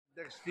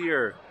Next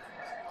year,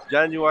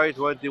 January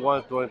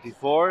 21,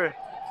 24,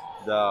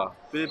 the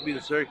Philippine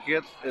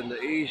Circuit and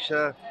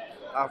the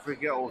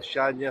Africa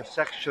Oceania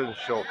Section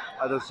Show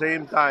at the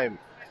same time.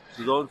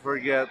 So don't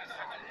forget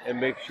and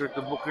make sure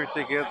to book your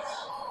tickets.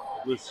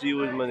 We'll see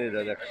you in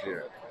Manila next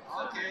year.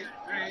 Okay,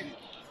 great.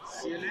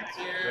 See you next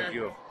year. Thank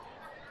you.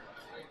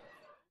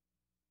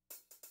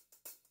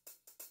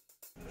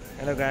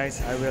 Hello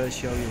guys, I will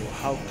show you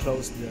how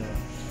close the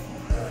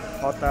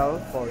hotel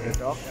for the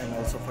dog and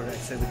also for the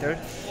exhibitor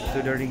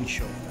to the ring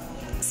show.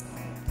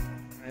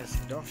 There's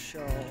the dog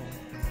show.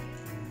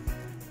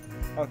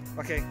 Oh,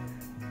 okay.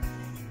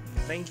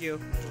 Thank you.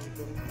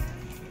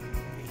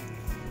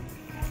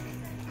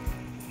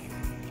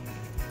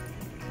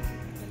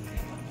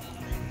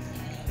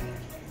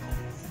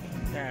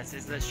 Yes,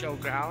 it's the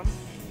showground.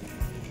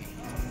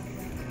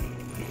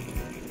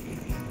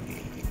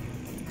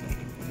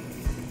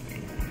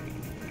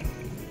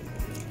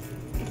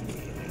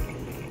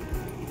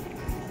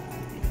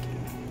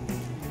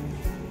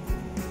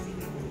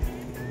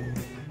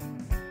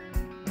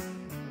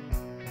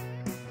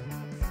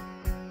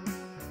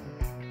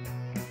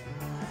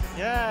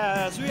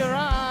 Yes, we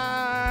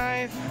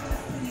arrived!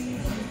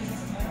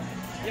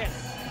 Yes,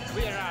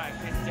 we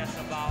arrived. It's just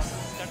about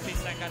 30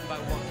 seconds by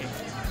walking.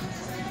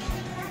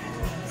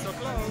 So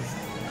close.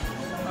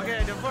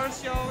 Okay, the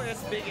first show is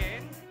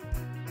begin.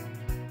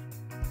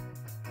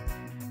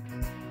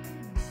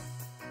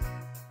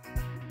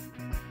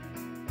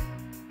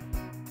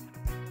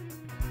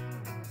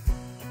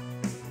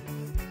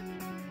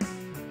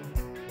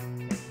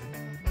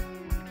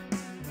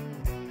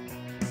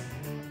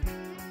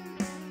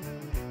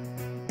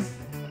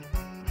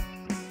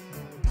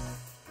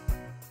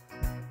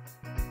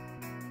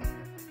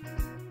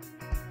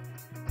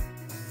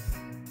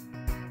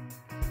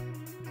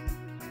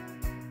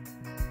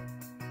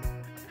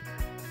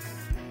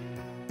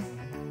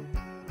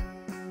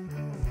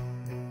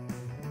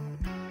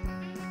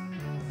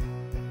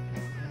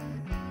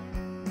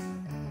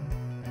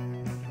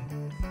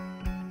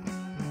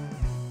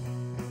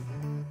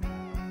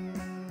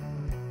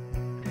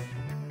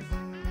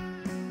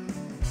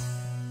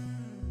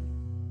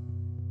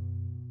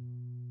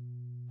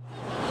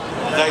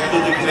 I'd like to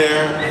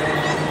declare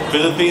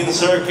Philippine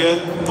Circuit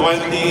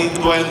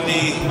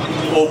 2020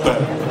 open.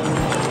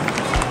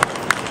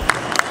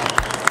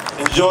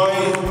 Enjoy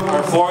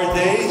our 4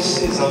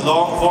 days. It's a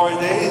long 4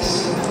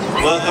 days.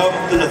 Welcome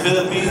to the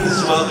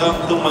Philippines.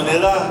 Welcome to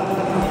Manila.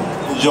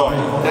 Enjoy.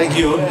 Thank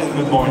you and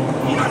good morning.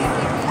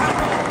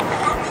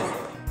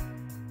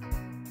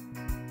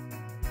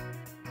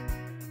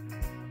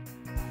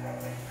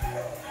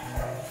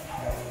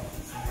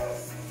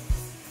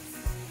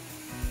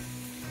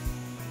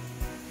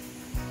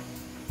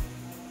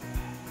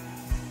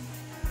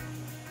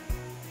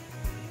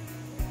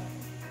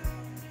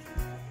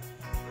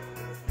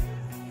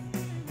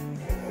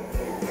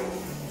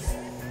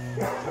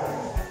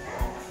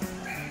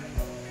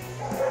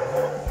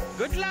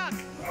 Good luck!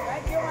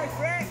 Thank you, my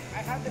friend.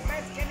 I have the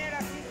best Canada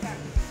assistant.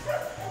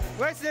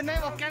 Where's the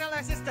name of Canada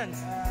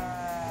Assistance?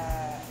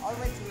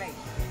 Always late.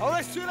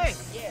 Always too late.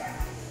 Yeah.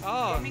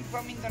 Oh, Coming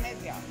from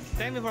Indonesia.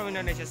 tell me from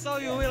Indonesia. So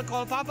you will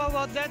call Papa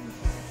about that?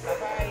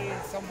 Papa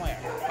is somewhere.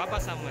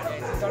 Papa somewhere.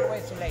 Yes, it's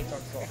always too late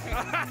also.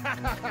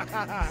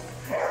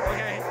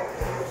 Okay.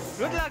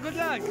 Good luck, good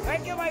luck.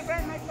 Thank you, my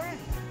friend, my friend.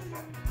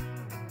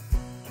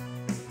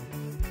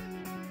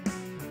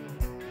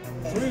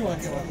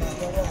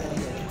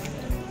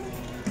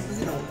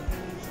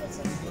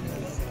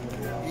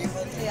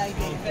 Yeah, I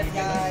did that,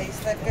 guys.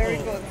 That's very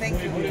good.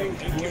 Thank you.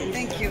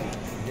 Thank you.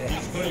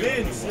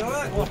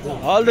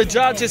 All the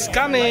judges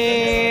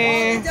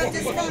coming. That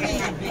is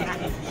coming.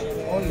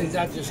 All the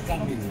judges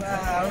coming.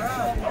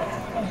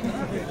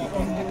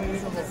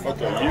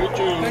 Okay, you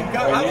two. I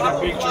need a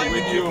picture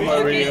with you,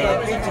 Maria.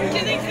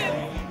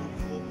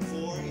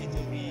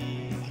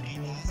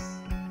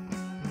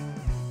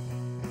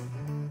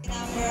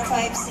 Number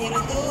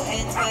 502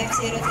 and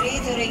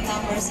 503 to ring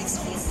number 6,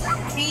 please.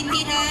 3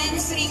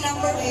 ring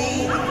number 4.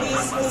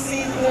 Please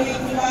proceed to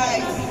ring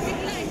 5.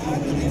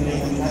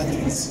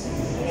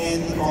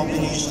 In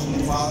combination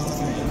with valve.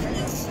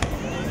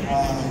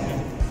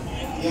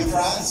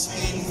 Diaphragms,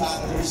 main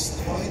factors,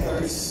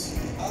 pointers,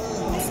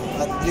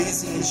 but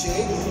pleasing in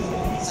shape,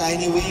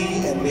 tiny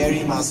wing, and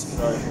very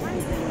muscular.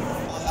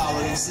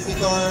 Our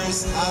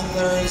exhibitors,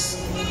 handlers,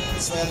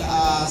 as well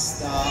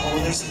as the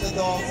owners of the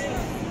dog.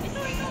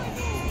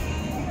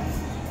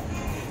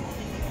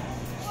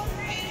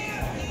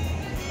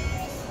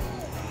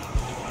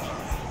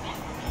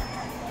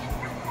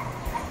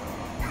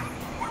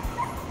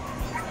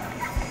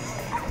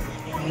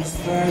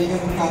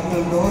 Australian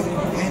cattle dog,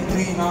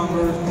 entry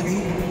number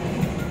 3.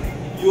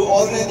 You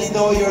already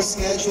know your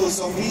schedule,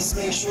 so please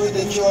make sure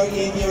that you're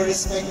in your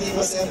respective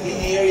assembly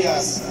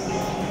areas.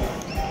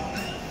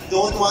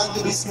 Don't want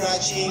to be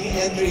scratching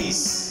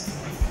entries.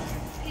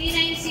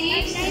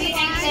 396,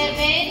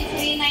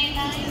 397,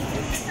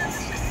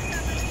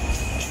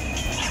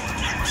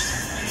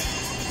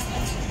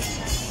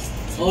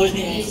 399. All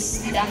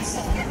days,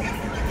 Daksa.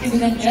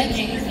 Even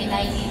judging in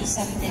 90s.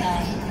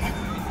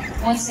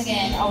 79. Once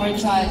again, our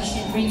judge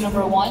in ring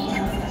number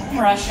 1,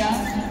 Russia,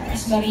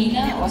 is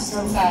Marina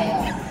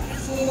Ostrovskaya.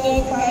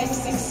 Sudo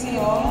 560,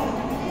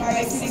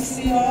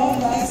 560,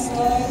 last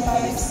one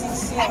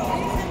 560.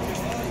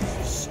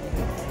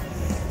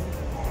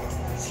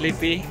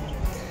 Sleepy.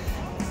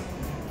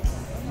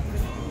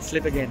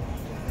 Sleep again.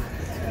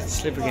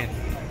 Sleep again.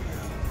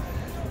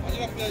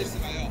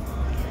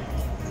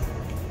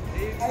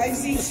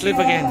 Sleep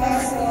again.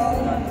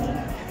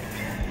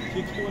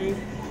 6 to 8,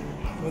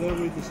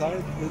 whatever we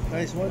decide, the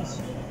nice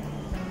ones.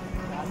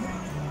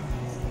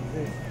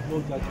 Okay,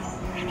 don't touch it.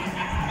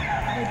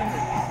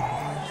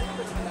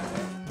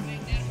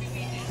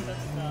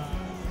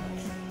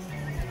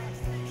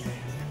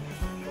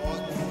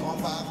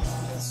 Compact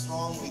and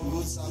strong with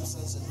good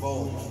substance and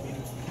bone.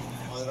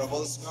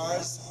 Honorable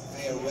scars,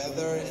 fair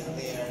weather, and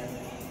their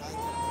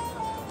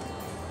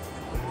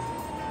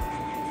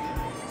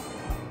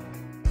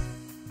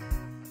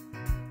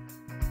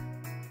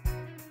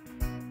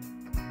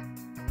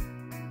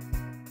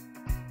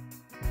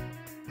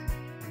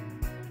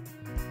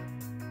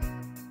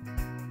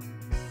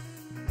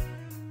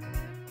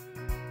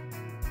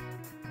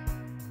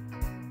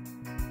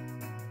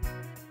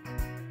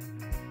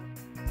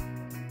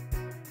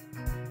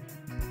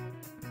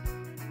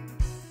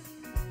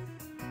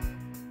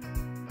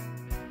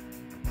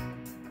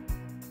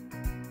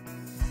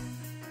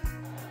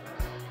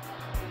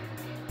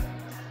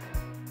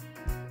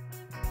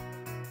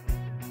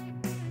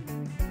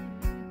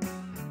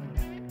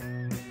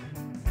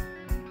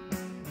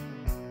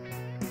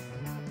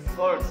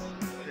Lord.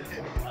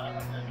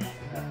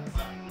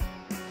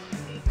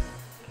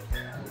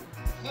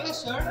 Hello,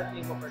 sir.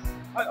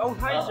 Oh,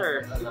 hi,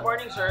 sir. Good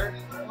morning, sir.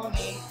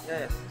 Morning.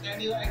 Yes.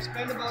 Can you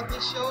explain about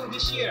this show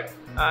this year?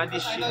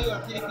 This I know year. you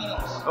are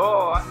Filipinos.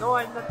 Oh, no,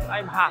 I'm not.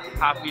 I'm half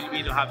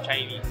Filipino, half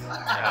Chinese.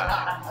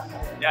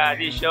 Yeah,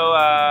 this show,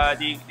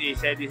 they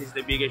said this is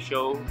the biggest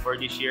show for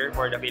this year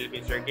for the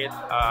Philippine Circuit.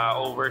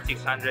 Over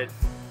 600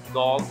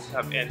 dogs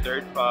have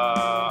entered.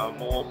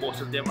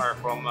 Most of them are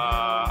from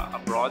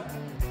abroad.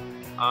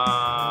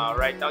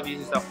 Right now, this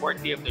is the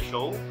 4th day of the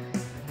show.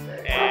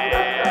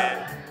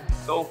 And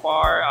so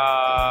far,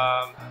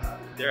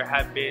 there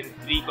have been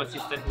 3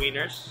 consistent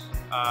winners.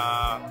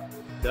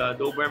 The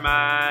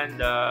Doberman,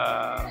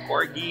 the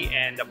Corgi,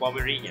 and the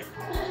Pomeranian.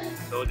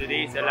 So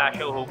today is the last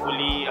show.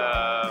 Hopefully,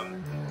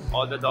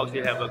 all the dogs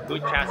will have a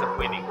good chance of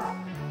winning.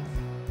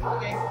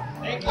 Okay.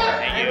 Thank you.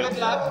 Thank you. Good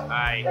luck.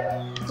 Bye.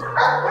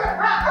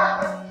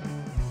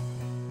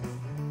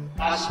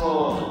 Hello,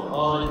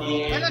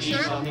 sir.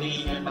 Can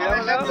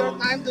you have your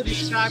time to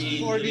describe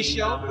for this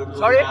show?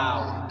 Sorry?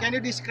 Can you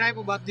describe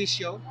about this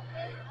show?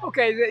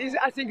 Okay,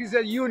 I think it's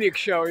a unique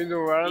show in the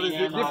world.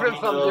 It's different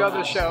from the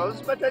other shows,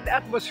 but the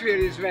atmosphere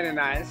is very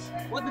nice.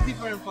 What is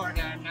different for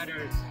the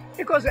others?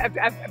 Because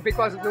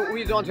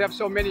we don't have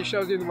so many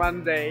shows in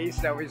one day,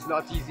 so it's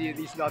not easy.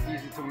 It's not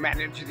easy to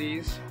manage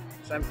these.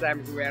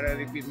 Sometimes we are a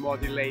little bit more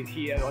delayed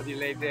here or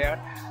delayed there,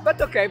 but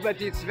okay.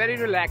 But it's very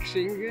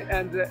relaxing,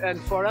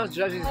 and for us,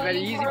 judges, it's very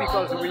easy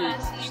because we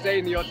stay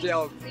in the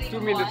hotel 2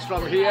 minutes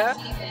from here.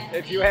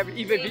 If you have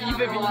even if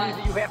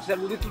you have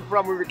some little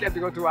problem, we can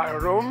go to our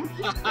room.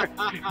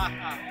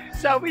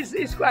 So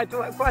it's quite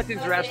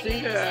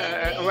interesting,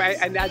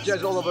 and I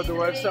judge all over the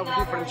world, some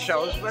different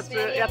shows, but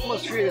the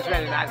atmosphere is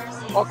very nice.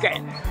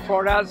 Okay,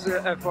 for us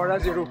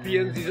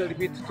Europeans, there's a little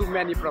bit too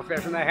many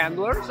professional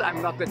handlers.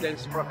 I'm not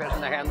against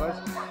professional handlers,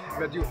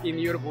 but in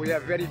Europe we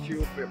have very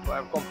few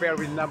compared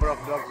with the number of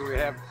dogs we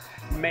have.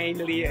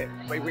 Mainly,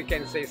 we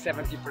can say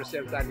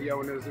 70% are the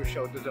owners who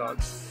show the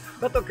dogs.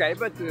 But okay,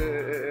 but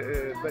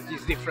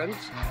it's different,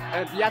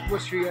 and the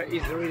atmosphere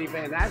is really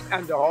very nice,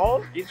 and the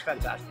hall is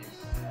fantastic.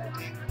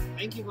 Okay.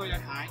 Thank you for your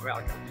time.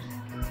 Welcome.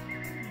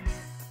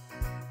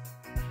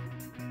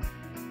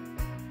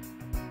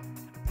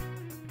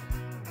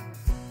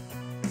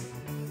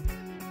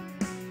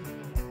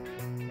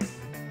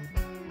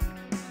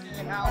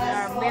 And now we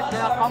are with the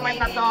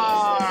commentator.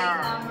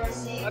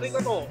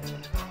 Arigato.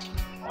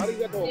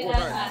 Arigato.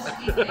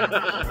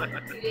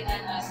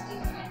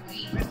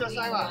 Mr.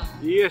 Saiwa.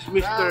 Yes,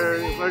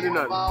 Mr.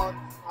 Ferdinand. About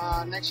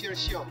next year's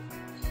show.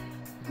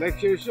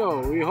 Next year's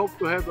show, we hope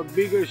to have a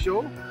bigger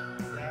show.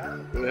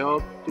 We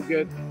hope to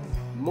get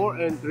more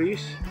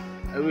entries,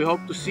 and we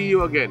hope to see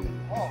you again,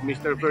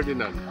 Mr.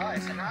 Ferdinand. Oh,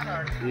 it's an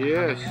honor.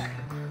 Yes,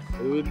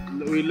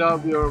 we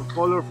love your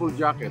colorful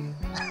jacket.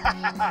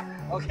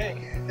 Okay,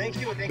 thank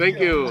you. Thank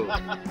you.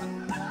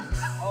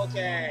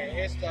 Okay,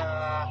 it's the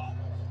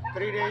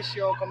 3-day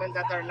show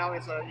commentator. Now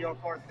it's your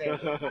 4th day.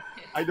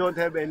 I don't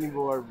have any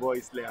more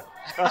voice left.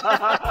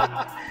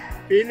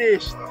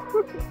 Finished.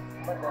 Okay.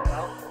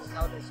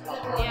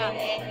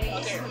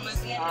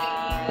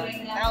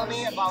 Tell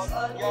me about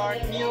your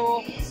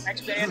new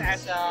experience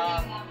as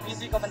a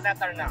BIG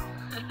commentator now.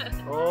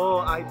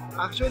 Oh,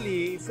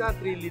 actually it's not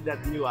really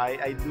that new.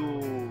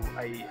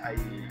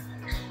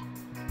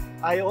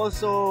 I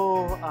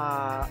also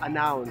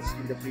announced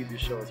in the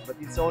previous shows, but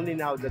it's only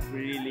now that we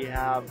really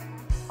have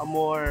a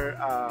more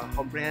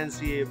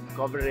comprehensive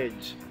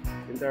coverage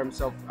in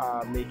terms of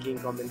making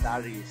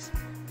commentaries.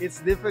 It's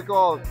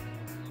difficult.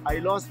 I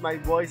lost my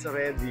voice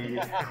already.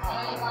 Okay,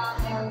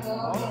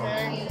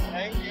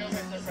 thank you,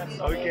 Mr.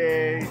 Petso.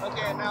 Okay.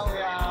 Okay, now we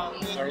are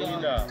with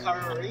Karina.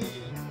 Karina.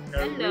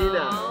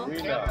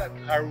 Karina.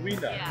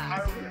 Karina,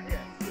 yes.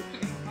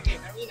 Okay,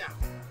 Karina,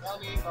 tell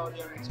me about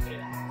your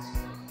experience.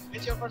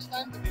 It's your first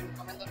time to be in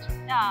commentator?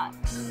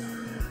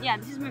 Yeah,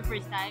 this is my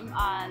first time.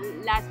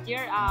 Last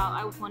year,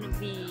 I was one of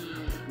the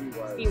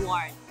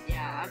stewards.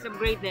 Yeah, I was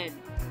upgraded.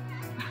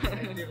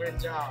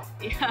 Different job.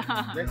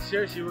 Yeah. Next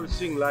year she will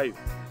sing live.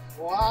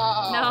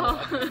 Wow!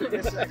 No.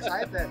 You're so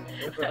excited.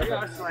 We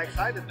are so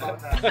excited about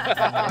that.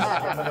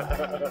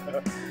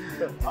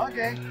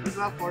 Okay, good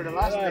luck for the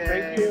last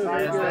day. Thank you.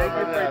 Thank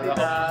you.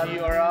 See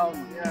you around.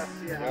 Yes,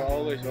 yeah. You're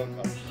always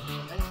welcome.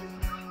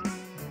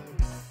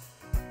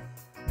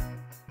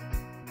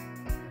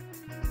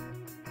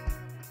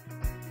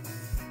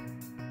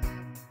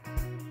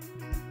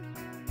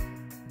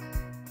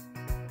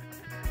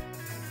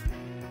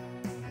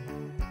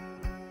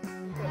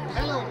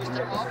 Hello,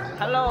 Mr. Bob.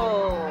 Hello.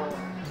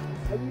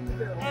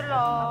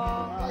 Hello.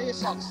 Why you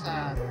so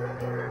sad?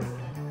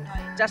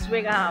 Just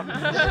wake up.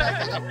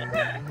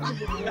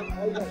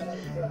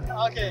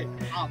 Okay,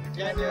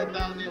 can you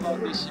tell me about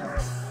this show?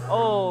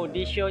 Oh,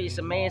 this show is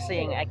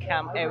amazing. I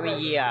come every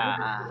year.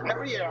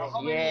 Every year? How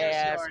many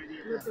Yes.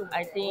 years you already done?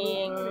 I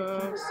think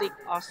 6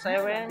 or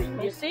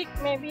 7. 6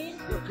 maybe?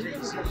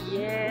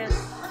 Yes.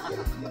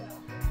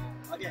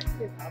 Okay,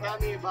 tell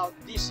me about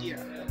this year.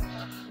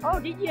 Oh,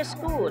 this year is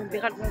good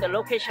because the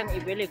location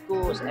is very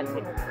good and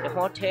the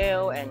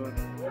hotel and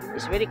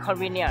it's very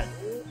convenient.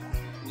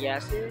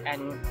 Yes,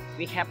 and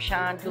we have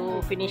chance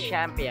to finish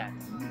champion.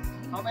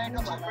 How many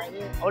dogs you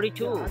bring? Only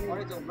 2.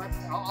 Only 2, but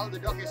all the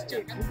dog is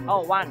champion?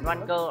 Oh, one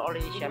girl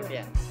already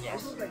champion.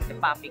 Yes, the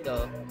puppy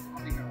girl.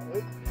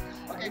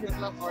 Okay, good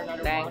luck for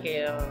another Thank one.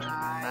 you.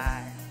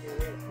 Bye.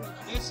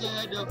 This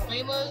is the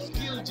famous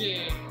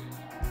QJ.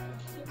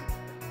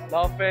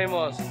 Not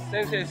famous.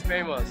 Sensei is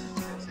famous.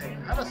 Sensei.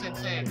 Hello,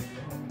 Sensei.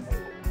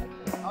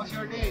 How's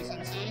your day,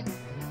 Sensei?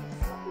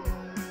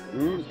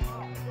 Mm.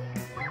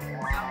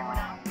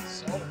 Wow,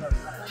 so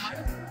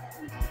perfect.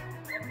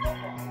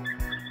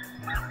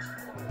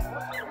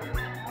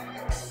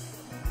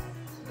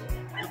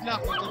 Good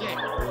luck for today.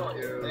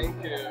 Thank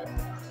you.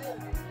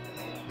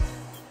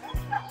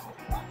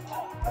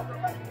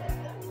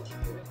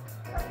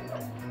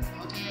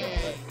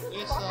 Okay,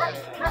 it's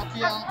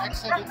Rapiang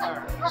exhibitor.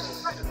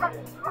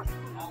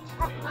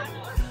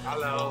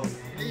 Hello.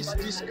 Please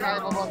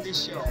describe about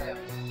this show.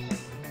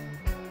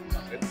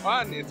 It's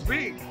fun. It's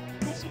big.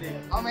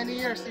 How many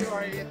years you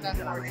already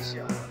attended for this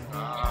show?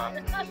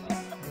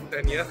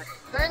 10 years.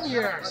 10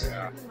 years.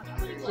 Yeah.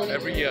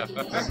 Every year.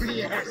 Every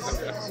year.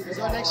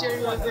 So next year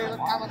you will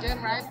come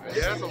again, right?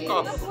 Yes, of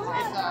course. It's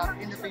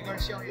in the bigger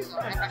show. It's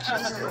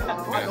action. Good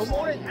luck.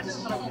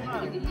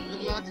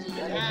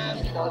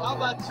 And how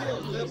about you,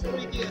 the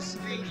prettiest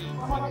lady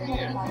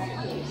here? Are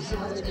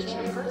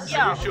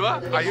you sure?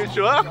 Are you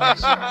sure?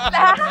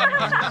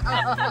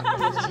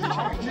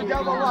 You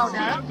don't go out,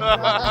 huh?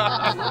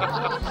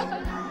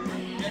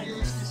 Can you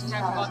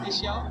describe about this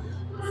show?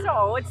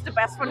 So, it's the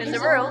best one in the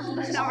world.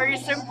 Very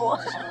simple.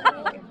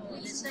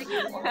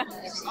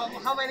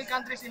 How many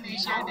countries in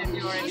Asia did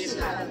you already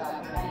done?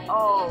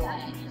 Oh,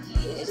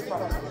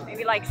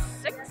 maybe like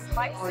 6,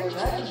 5, 6.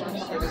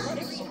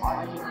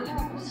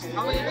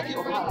 How many did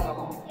you win?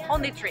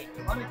 Only 3.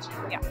 Only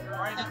 3. Yeah.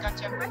 Already got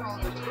champion or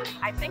only 3?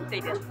 I think they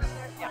did.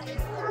 Yeah.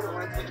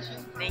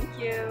 Congratulations. Thank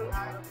you.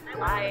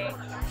 Bye.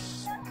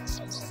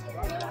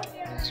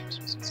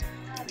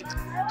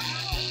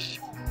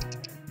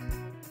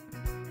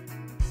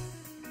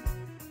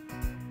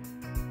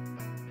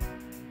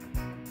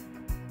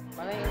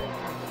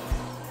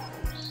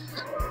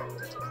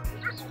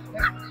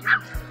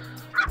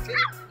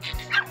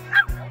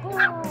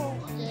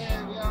 Okay,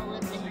 we are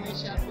with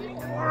Indonesian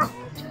people.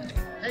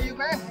 Hey, you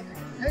man.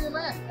 Hey, you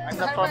man.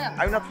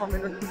 I'm not from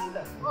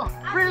Indonesia. Oh,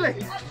 really?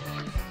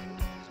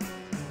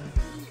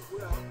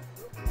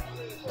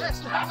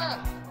 Yes, man.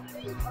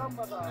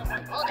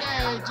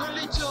 Okay,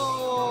 Julie Cho.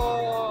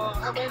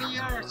 How many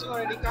years you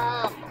already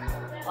come?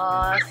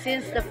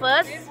 Since the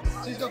first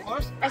Since the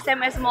first?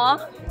 SMS Mall.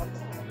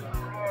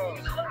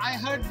 I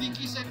heard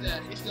Dinky said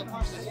that it's the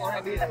first. It's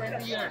already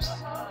 20 years.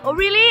 Oh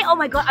really? Oh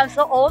my god, I'm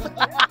so old.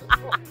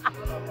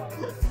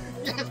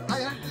 Yes, I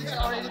heard it's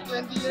already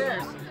 20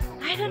 years.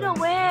 I don't know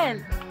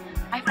when.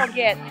 I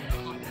forget.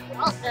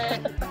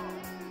 Okay.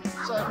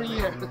 So every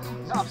year.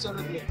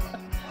 Absolutely.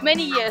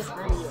 Many years.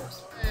 Many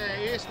years.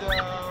 Here's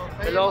the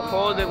Hello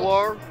for the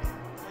world.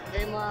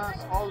 famous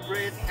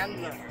all-great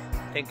handler.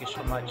 Thank you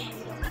so much.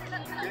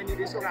 Can you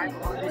describe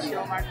about this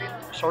show, Martin?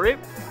 Sorry?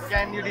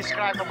 Can you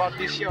describe about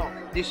this show?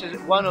 This is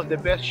one of the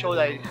best shows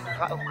I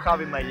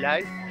have in my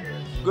life.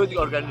 Good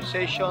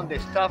organization, the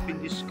staff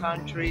in this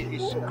country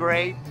is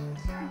great.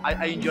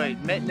 I enjoy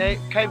it.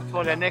 Came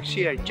for the next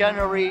year,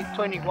 January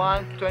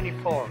 21,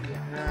 24.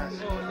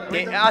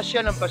 The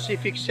Asian and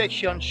Pacific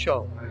Section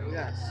Show.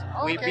 Yes.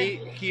 We'll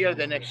be here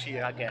the next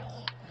year again.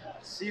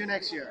 See you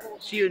next year.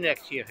 See you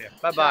next year.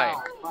 Bye-bye.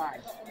 Bye.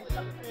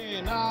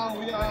 Okay, now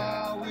we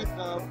are with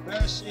the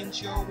Best in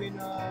Show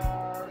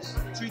winners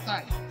 3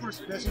 times.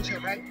 First Best in Show,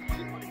 right?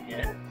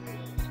 Yeah.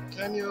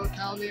 Can you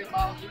tell me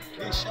about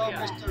this show,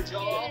 Mr.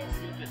 Joe?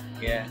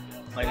 Yeah.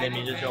 My name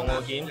is Jong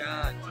Ho Kim.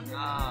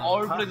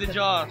 All play the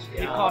jobs.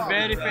 He become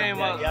very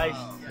famous. Guys.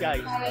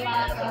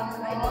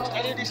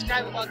 Can you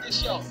describe about this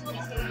show?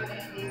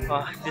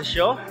 This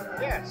show?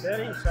 Yes.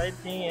 Very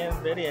exciting and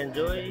very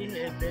enjoy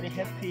and very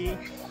happy.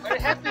 Very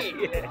happy.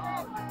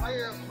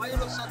 Why you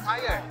look so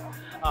tired?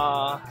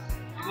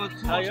 You got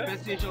too much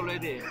message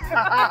already.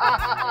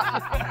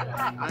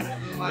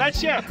 Let's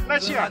share.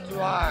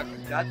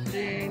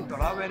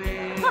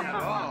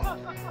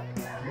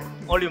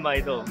 Only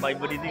my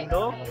breathing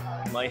though,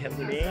 my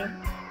handling.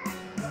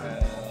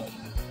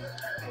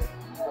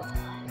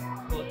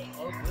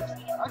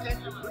 Okay,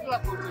 good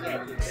luck for today.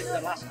 It's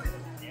the last one.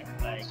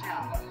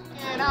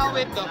 And now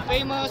with the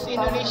famous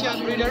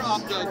Indonesian breeder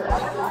of the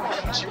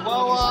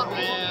Cubao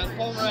and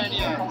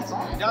Pomeranian,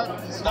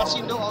 that's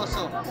Indo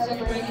also.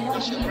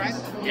 Issue, right?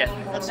 Yeah.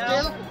 But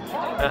still?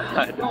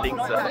 I don't think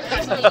so.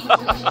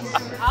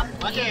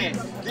 Okay,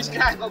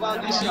 describe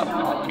about this show.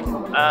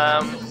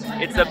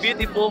 It's a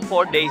beautiful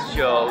 4-day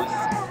shows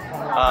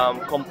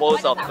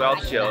composed of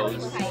 12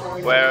 shows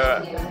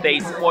where they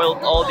spoiled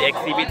all the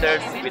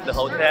exhibitors with the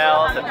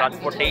hotel, the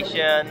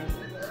transportation,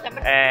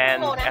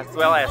 and as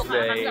well as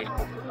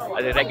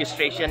the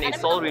registration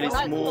is all really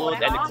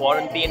smooth, and the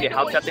quarantine, the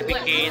health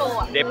certificate,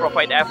 they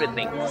provide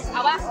everything.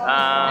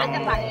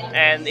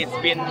 And it's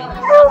been,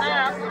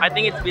 I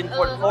think it's been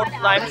for 4th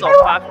times or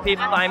 5th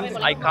times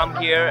I come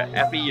here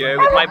every year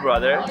with my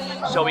brother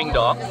showing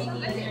dogs,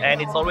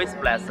 and it's always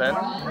pleasant.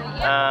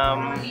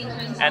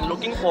 And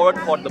looking forward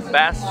for the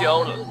best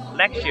show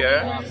next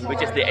year,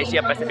 which is the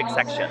Asia Pacific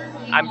section.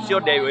 I'm sure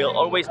they will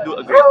always do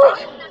a great job.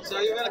 So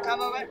you will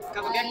come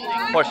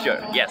again? For sure,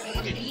 yes.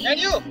 And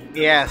you?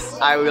 Yes,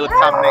 I will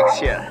come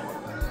next year.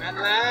 And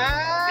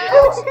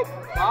let's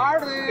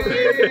party!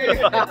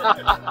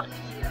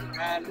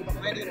 And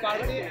when you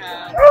party,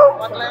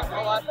 what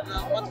level,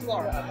 what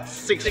floor?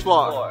 6th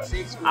floor.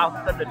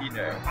 After the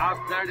dinner.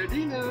 After the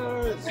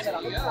dinner. See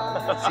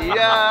ya. See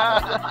ya.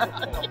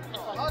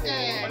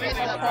 Okay, this is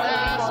the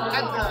best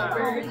anthem.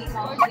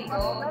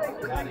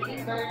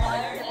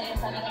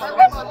 Talk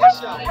about this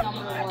show.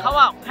 เขาบ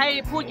อกให้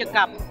พูดเกี่ยว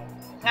กับ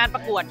งานปร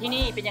ะกวดที่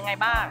นี่เป็นยังไง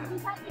บ้าง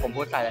ผม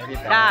พูดไทยได้พี่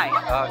ได้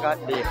ก็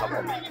ดีครับ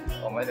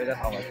ผมไม่รู้จะ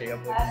ทำอะไรก็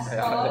พูดไทย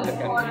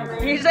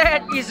He said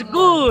it's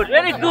good,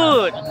 very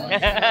good.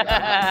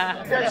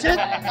 That's it.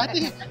 I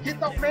think he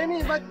talked many,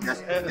 but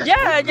just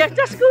Yeah,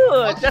 just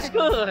good, just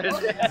good.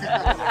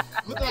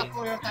 Good luck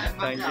for your time.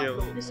 Thank you.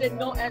 He said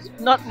no answer.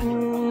 Not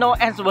no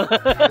answer.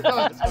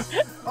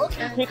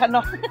 Okay. He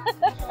cannot.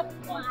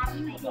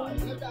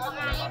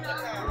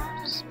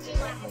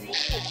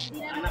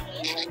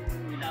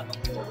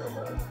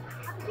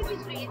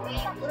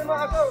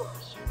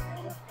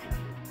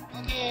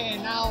 Okay,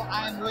 now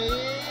I'm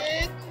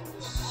with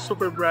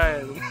Super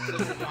Brian.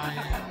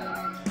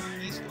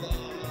 He's the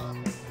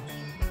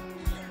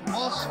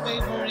most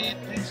favorite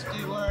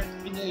steward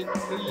in the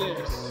 3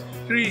 years.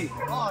 3.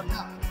 Oh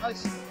no,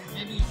 that's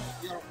maybe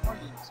your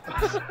audience.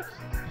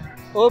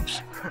 Oops.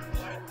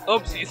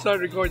 Oops, it's not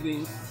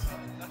recording.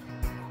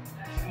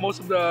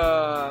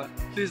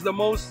 This is the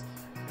most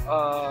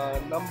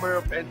number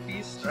of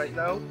entries right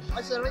now.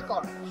 What's the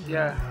record?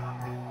 Yeah,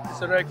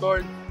 it's a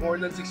record, more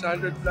than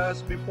 600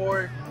 plus.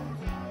 Before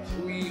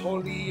we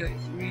only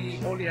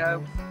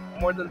have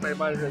more than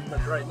 500,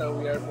 but right now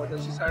we are more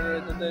than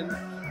 600, and then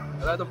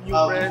a lot of new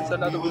friends, a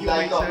lot of new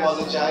like to faces,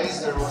 apologize.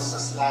 There was a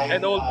slight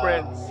and old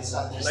friends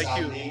like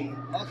you.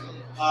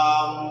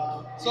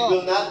 So,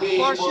 will not be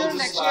for able sure to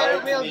next start year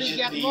we'll be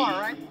immediately get more,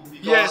 right?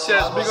 Yes,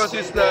 because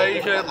it's the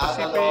Asia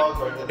Pacific,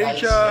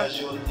 Asia,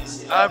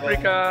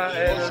 Africa,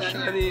 and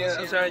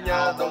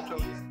Oceania Show.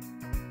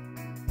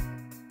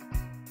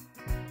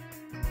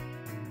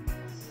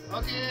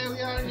 Okay, we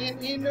are in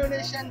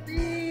Indonesian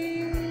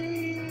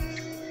team.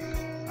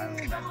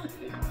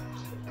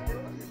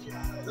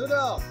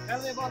 Ludo, tell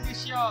me about this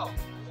show.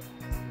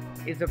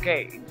 It's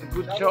okay. It's a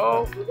good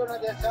show. We're gonna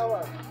get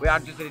shower. We are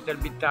just a little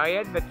bit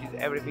tired, but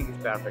everything is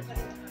perfect.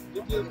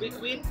 Did you big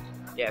win?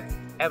 Yes,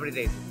 every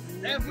day.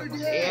 Every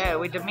day? Yeah,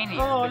 with the mini.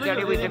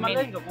 Especially with the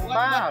mini.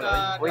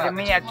 With the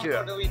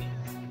miniature.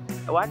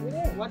 What?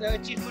 What the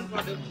achievement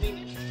for the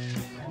winning?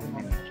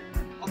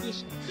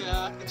 Obviously,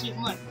 the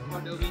achievement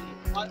for the winning.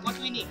 What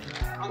winning?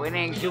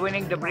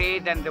 Winning the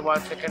breed and the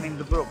 1 second in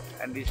the group,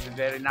 and this is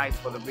very nice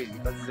for the breed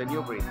because it's a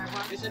new breed.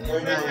 It's a new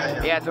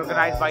breed. Yeah, it's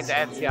organized by the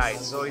FCI,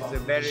 so it's a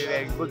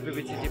very good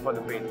publicity for the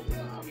breed.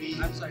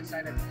 I'm so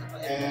excited.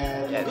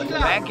 Yes.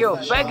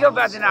 Thank you,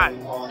 Ferdinand.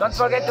 Don't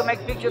forget to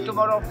make picture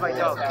tomorrow of my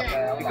dog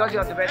because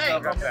you're the best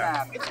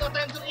photographer. It's no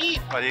time to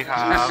eat. สวัสดีครั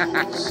บ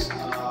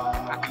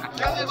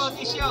Tell me about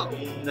this show.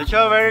 The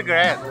show very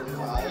great.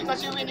 Because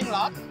you're winning a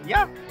lot?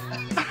 Yeah.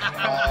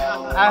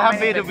 I'm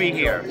happy to be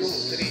here.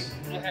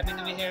 You happy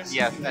to be here?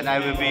 Yes, and I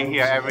will be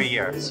here every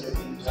year.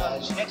 So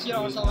next year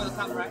also will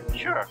come, right?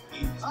 Sure.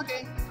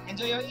 Okay.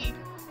 Enjoy your Eid.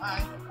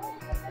 Bye.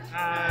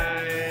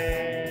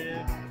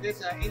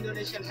 This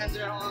Indonesian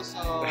handler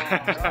also.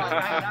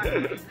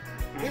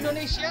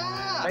 Indonesia.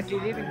 But you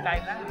live in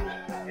Thailand.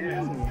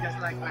 Yes, just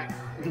like mine.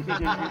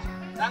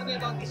 Tell me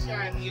about this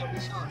year and your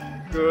vision.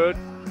 Good.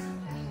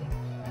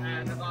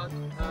 And about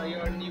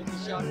your new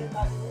vision.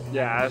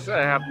 Yes,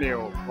 I have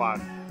new one.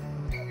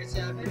 It's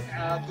a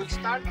good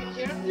start in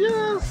here.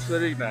 Yes,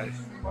 very nice.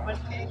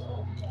 Okay.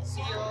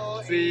 See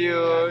you. See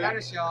you.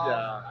 Another show.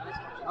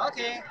 Yeah.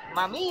 Okay.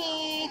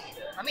 Mami.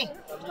 Mami.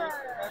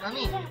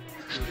 Mami.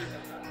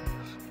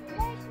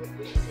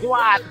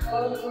 What?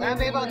 Tell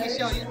me about this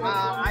show.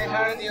 I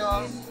heard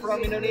you're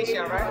from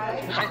Indonesia,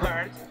 right? I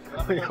heard.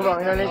 From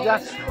Indonesia?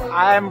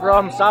 I'm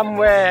from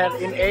somewhere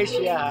in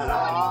Asia.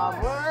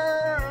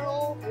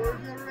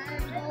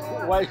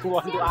 Why you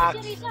want to ask?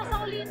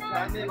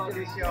 Tell me about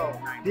this show.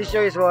 This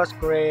show was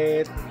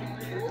great.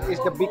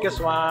 It's the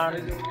biggest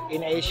one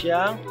in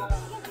Asia.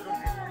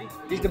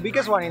 It's the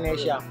biggest one in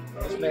Asia.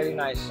 It's very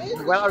nice.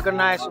 Well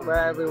organized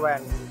where we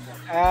went.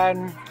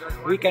 And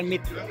we can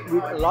meet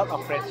with a lot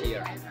of friends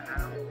here.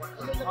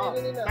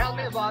 Tell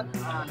me about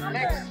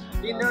next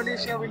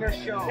Indonesia Winner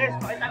Show.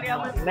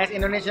 Next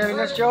Indonesia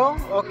Winner Show?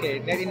 Okay,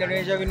 next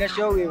Indonesia Winner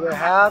Show we will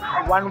have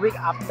 1 week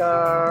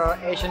after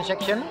Asian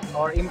Section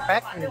or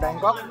Impact in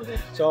Bangkok.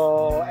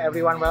 So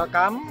everyone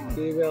welcome.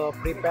 We will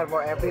prepare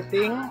for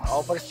everything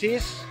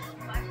overseas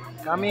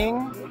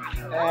coming,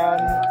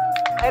 and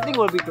I think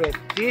will be great.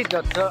 This is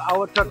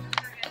our third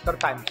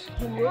time.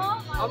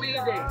 How many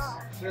days?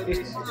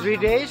 It's 3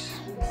 days.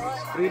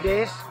 3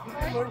 days,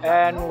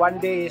 and 1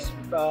 day is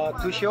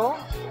 2 show.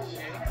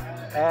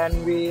 And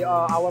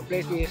our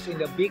place is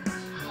in the big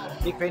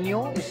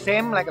venue. It's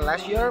same like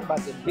last year, but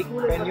the big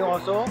venue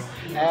also,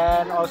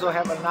 and also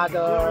have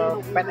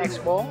another pet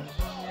expo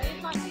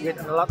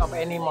with a lot of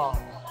animal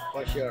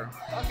for sure.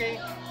 Okay,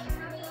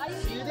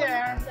 see you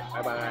there. Bye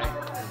bye.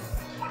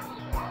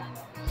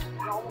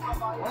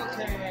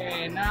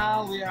 Okay,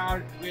 now we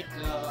are with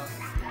the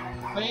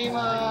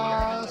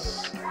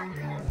famous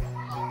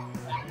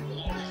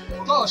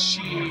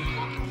Toshi.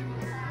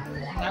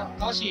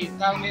 Toshi,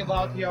 tell me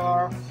about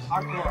your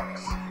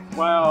artworks.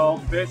 Well,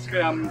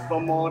 basically I'm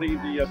promoting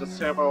the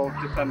several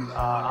different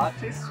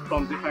artists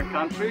from different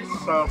countries.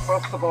 So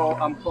first of all,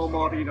 I'm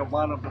promoting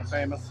one of the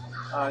famous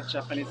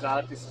Japanese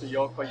artists,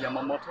 Yoko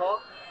Yamamoto,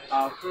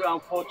 who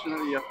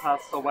unfortunately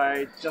passed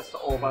away just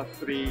over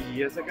 3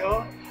 years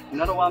ago.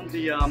 Another one,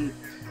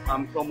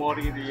 I'm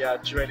promoting the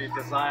jewelry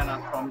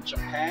designer from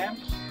Japan.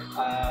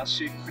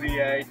 She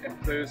creates and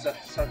produces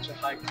such a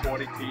high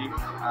quality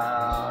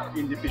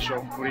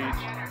individual breed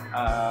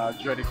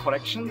jewelry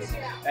collections.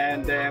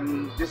 And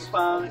then this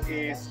one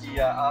is the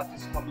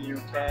artist from the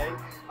UK.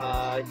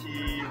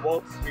 He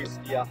works with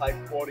the high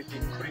quality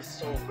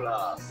crystal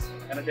glass,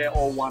 and they're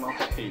all one of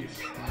a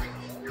piece.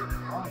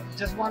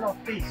 Just one of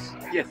these?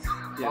 Yes.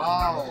 Yes.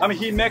 Wow. I mean,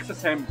 he makes the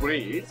same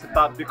breeds,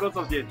 but because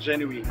of the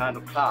genuine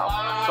handcraft,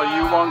 so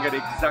you won't get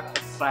exact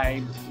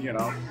same,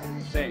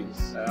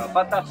 things.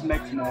 But that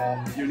makes more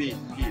unique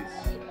piece.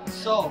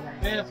 So,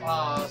 if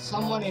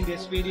someone in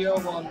this video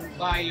want to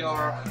buy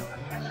your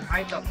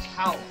items,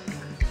 how?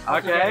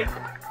 Okay.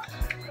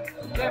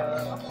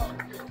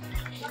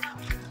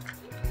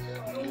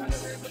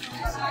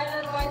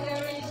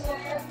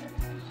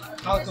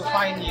 How to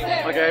find you?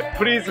 Okay,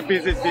 please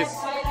visit this.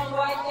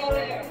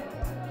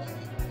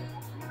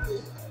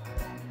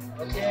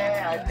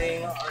 Okay, I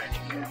think.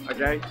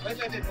 Okay.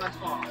 Wait, once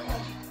more.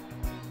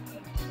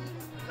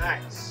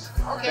 Nice.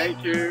 Okay.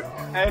 Thank you.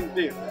 And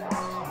this.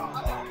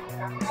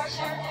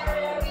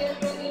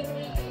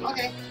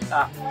 Okay.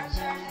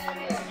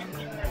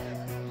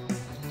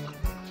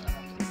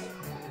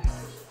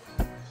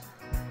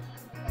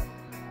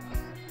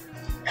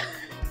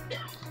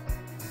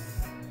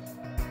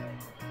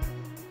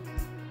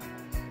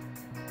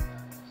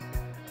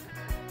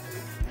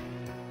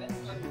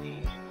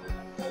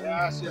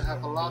 Yes, you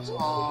have a lot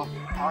of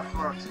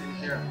artworks in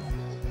here.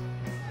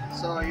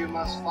 So you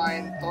must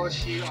find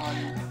Toshi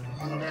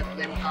on that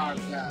name card.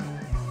 Yeah.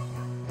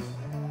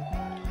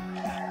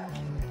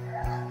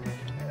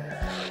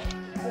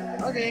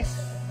 Okay.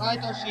 Bye,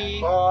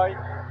 Toshi. Bye.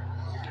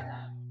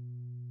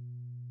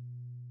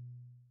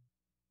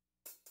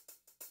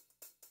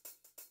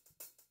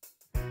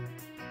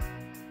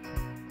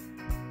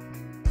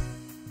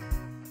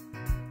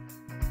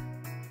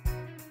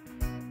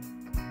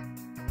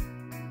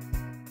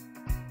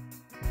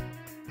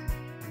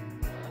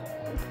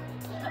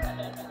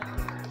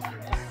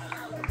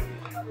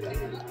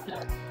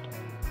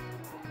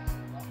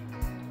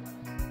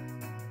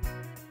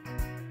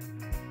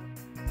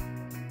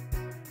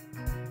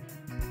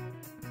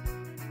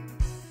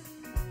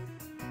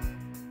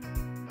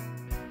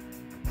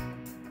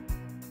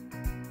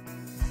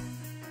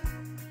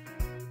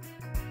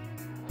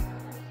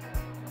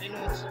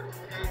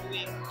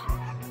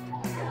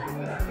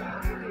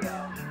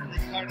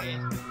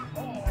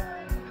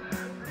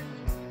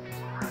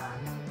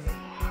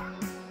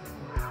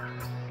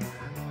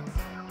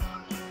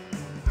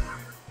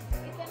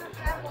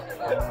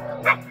 Now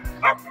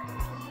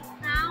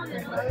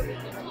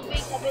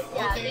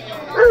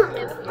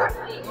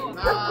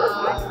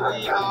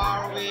we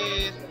are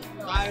with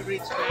Thai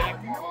Ridgeback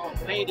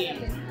lady.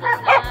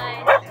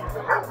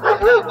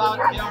 How about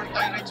your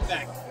Thai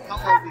Ridgeback? How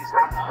old is it?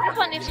 This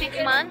one is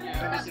 6 months.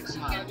 26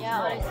 months. Yeah,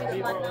 already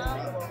 6 months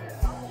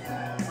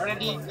now.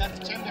 Already got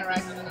champion,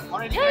 right?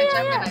 Already Yeah, grand yeah,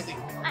 champion, yeah. I think.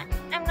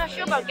 I'm not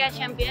sure about get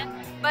champion,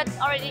 but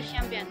already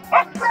champion.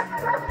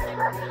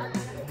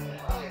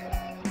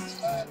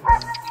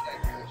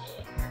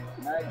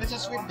 This is a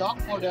sweet dog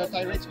for the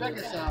Thai Ridgeback.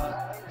 It's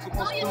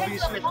supposed to be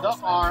sweet dog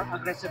or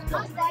aggressive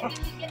dog.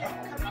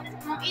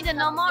 In the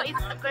normal,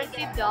 it's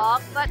aggressive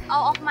dog, but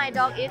all of my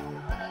dog is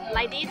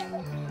like this.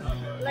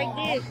 Like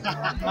this.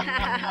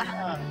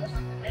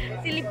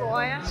 Silly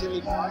boy.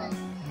 Silly boy.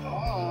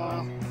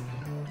 Oh.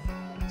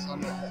 So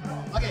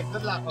nice. Okay,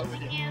 good luck over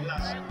there.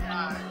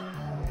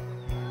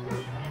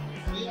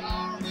 We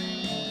are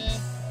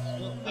with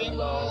the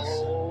famous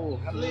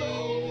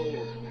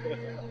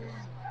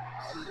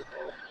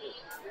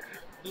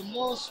the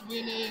most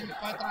winning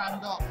veteran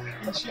dog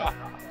in show.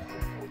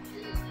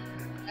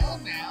 Hello,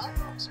 Mel.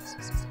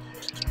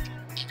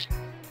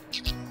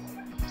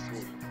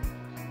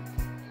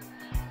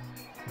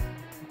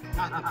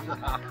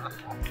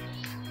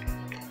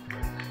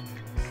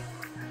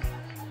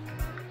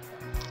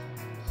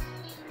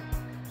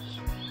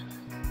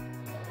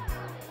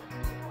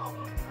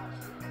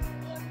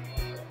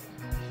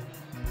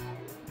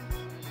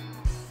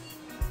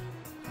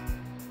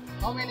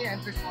 How many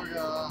entries for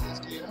the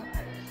SKU?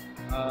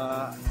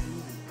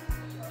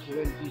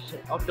 20,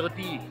 oh,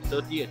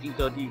 30, I think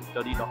 30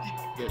 dogs.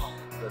 Yes,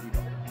 30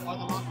 dogs. What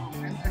about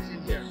entries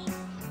in here?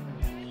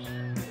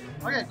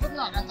 Okay, good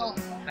luck, Anto.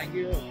 Thank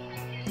you.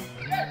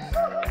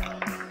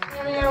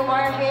 Terrier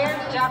wire hair,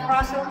 Jack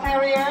Russell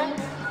Terrier,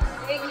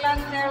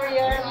 England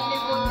Terrier,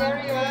 Pitbull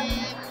Terrier,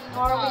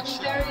 Norwich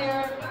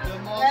Terrier,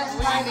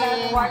 West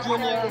Highland White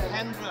Junior Terrier.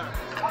 handler.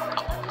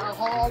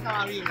 How old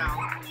are you now?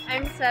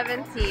 I'm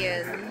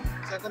 17.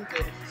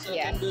 17. So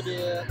Yeah. can do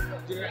the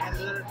junior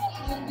handler.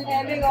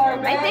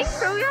 I think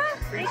so, yeah.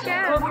 I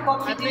can.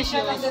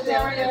 Competition of the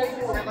Terrier.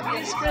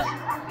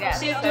 Yeah,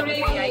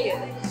 17 I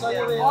can. So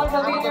you will All the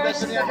become the winners, best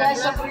the junior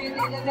best handler? of in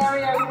the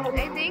Terrier group.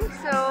 I think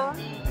so.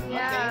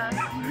 Yeah.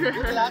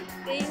 Good luck.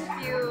 Thank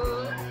you.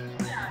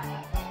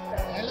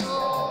 Hello.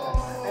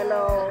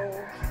 Hello.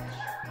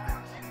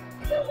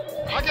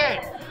 Okay,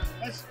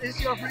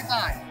 it's your free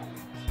time.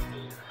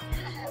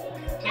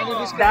 Can you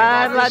Dan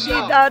describe about this lagi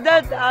show?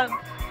 dan.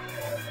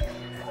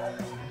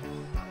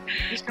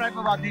 Describe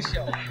about this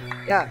show.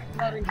 Yeah.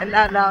 And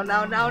now,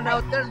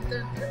 turn.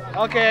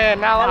 Okay,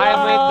 now Hello. I'm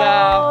with the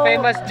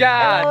famous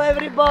judge. Hello,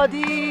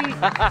 everybody.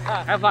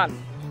 Have fun.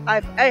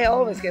 I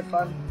always get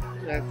fun.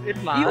 Yes, it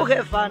must. You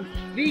have fun.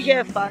 We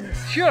have fun.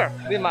 Sure,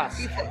 we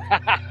must.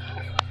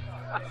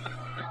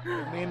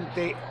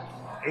 Realmente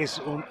es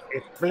un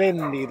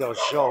espléndido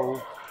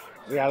show.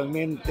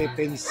 Realmente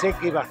pensé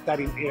que iba a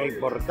estar, era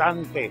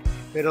importante,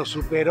 pero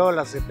superó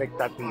las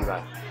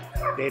expectativas.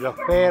 De los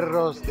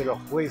perros, de los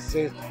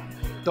jueces,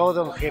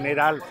 todo en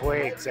general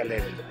fue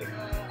excelente.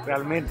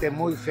 Realmente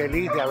muy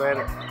feliz de haber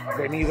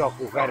venido a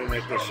juzgar en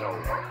este show.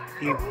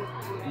 Y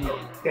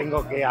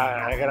tengo que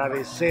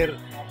agradecer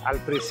al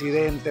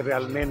presidente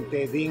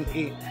realmente,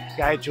 Dinky,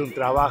 que ha hecho un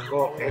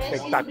trabajo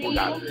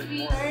espectacular.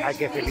 Hay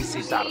que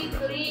felicitarlo.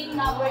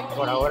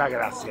 Por ahora,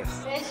 gracias.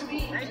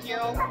 Thank you.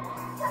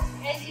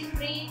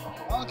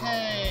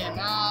 Okay,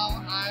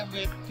 now I'm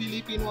with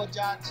Filipino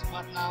judge,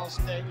 but now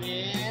stay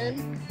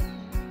in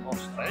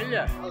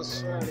Australia.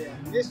 Australia.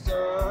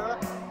 Mr.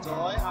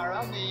 Joy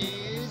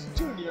Aramis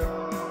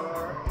Jr.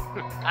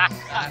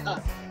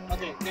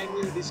 Okay, can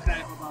you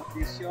describe about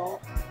this show?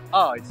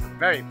 Oh, it's a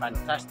very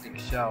fantastic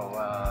show.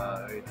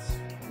 It's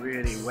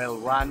really well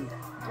run,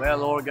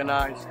 well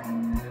organized,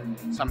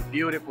 some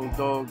beautiful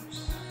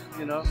dogs,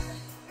 you know.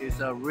 It's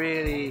a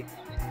really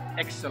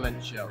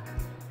excellent show.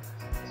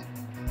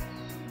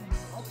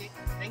 Okay,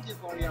 thank you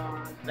for your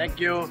Thank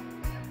you.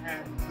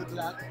 and good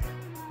luck.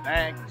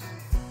 Thanks.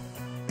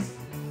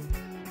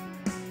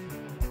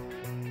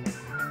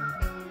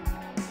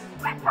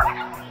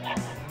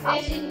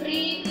 Session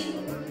 3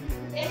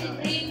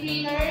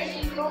 winners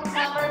in group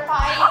number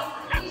 5.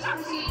 Please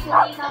proceed to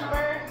ring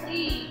number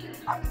 3.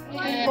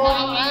 And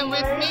now I'm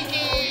with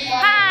Mickey.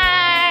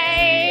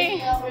 Hi.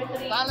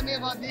 Tell me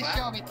about this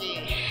show,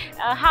 Mickey.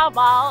 How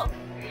about?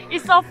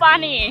 It's so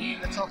funny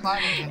It's so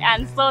funny.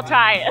 and so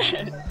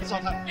tired. It's so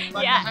fun.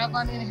 But Yeah. you have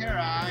fun in here,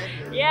 right?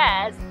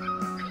 Yes.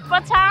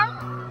 First time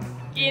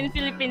in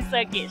Philippine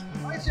Circuit.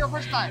 Oh, it's your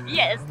first time?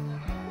 Yes.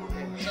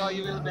 So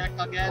you will back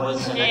again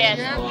Yes. next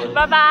year?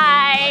 Bye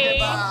bye.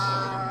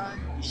 Bye.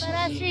 素晴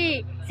らし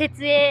い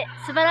設営、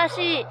素晴らし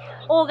い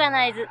オーガ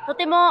ナイズ、と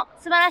ても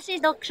素晴らしい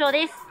読書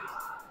です。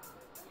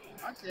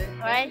 Okay,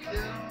 Right?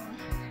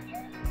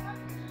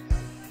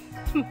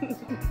 thank you.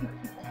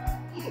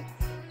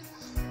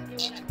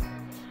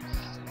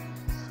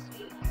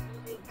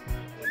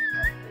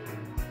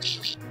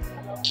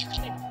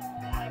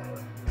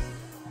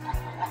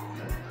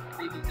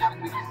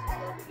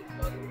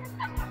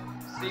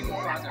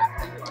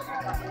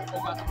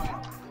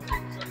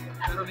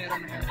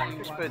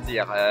 Je peux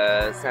dire,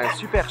 c'est un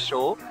super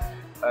show,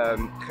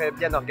 très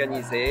bien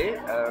organisé,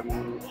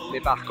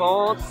 mais par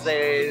contre,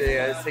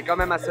 c'est quand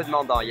même assez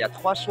demandant. Il y a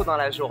 3 shows dans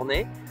la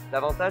journée.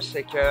 L'avantage,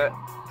 c'est que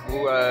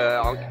vous,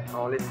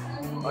 en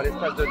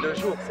l'espace de 2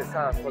 jours, c'est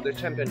ça, for the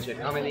championship.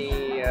 How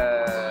many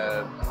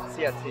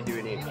CAT do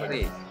you need?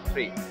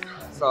 3.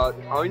 So,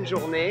 en une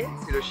journée,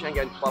 si le chien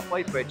gagne 3 fois,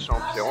 il peut être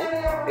champion.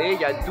 Et il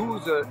y a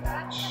 12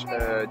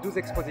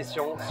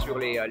 expositions sur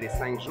les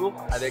 5 jours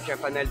avec un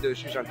panel de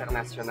juges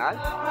international,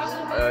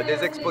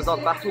 des exposants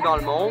de partout dans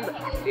le monde.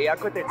 Et à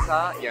côté de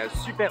ça, il y a un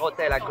super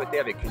hôtel à côté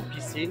avec une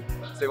piscine.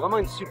 C'est vraiment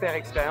une super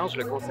expérience, je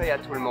le conseille à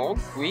tout le monde.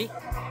 Oui.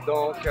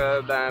 Donc,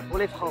 pour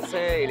les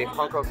Français et les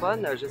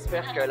francophones,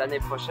 j'espère que l'année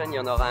prochaine, il y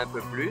en aura un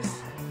peu plus.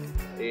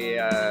 Et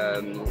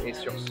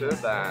sur ce,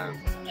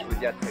 je vous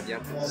dis à très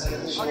bientôt. Merci,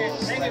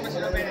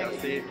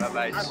 bye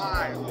bye.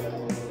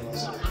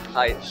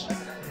 Hi.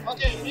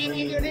 Okay, in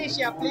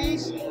Indonesia,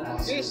 please,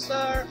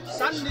 Mr.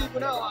 Sandi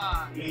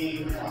Gunawan.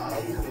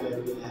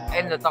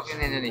 And the talk in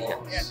Indonesia.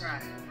 Yes,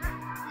 right.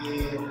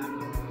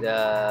 The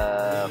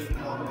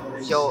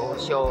show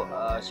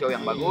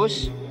yang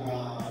bagus,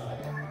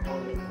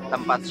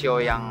 tempat show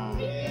yang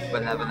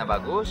benar-benar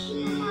bagus.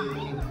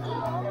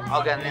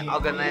 Organize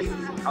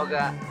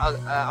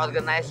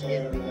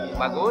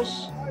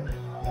bagus,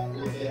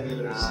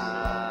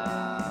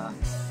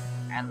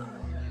 and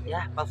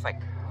yeah,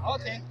 perfect.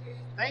 Okay,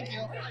 thank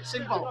you.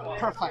 Simple,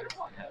 perfect.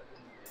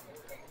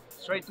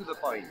 Straight to the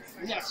point.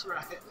 Yes,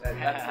 right.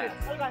 That's it.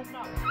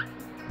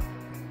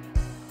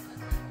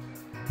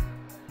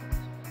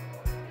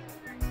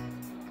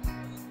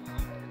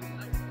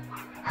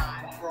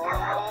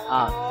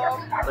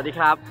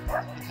 Swadikap.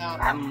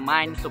 I'm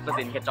Mine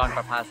Supasin Kejon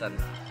Prapasan.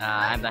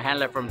 I'm the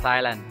handler from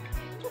Thailand.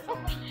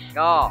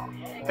 ก็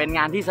เป็นง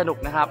านที่สนุก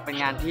นะครับ เป็น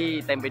งานที่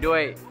เต็มไปด้ว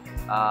ย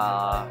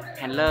แ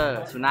ฮนเลอร์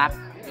สุนัข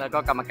แล้วก็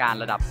กรรมการ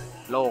ระดับ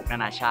โลกนา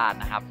นาชาติ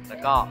นะครับแล้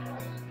วก็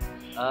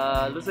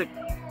รู้สึก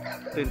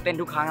ตื่นเต้น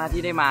ทุกครั้ง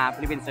ที่ได้มาฟิ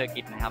ลิปปินส์เซอร์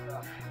กิตนะครับ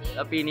แ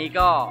ล้วปีนี้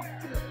ก็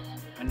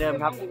เหมือนเดิม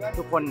ครับ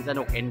ทุกคนส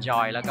นุก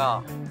enjoy แล้วก็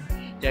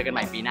เจอกันให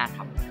ม่ปีหน้าค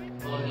รับ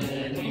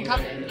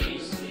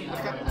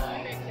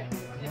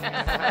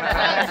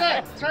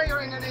Try your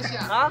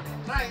Indonesia. Huh?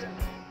 Try.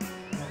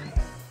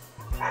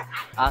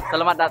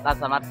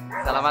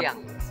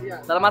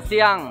 Selamat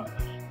siang.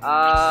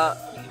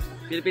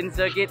 Philippine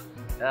Circuit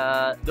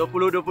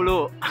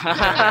 2020.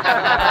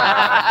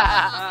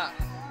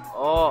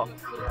 Oh,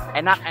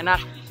 enak.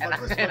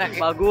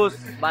 Bagus,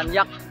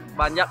 banyak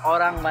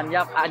orang,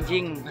 banyak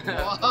anjing.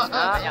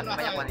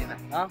 Banyak wanita.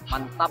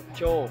 Mantap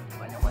show.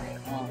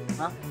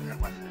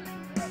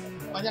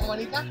 Banyak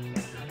wanita?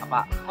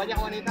 Apa? Banyak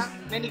wanita?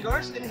 Many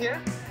girls in here?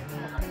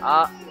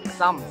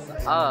 Some.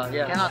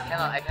 Yeah.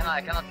 I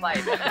cannot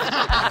fight.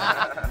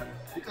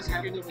 Because you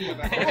can do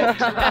that.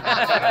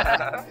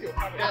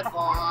 Bad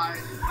boy.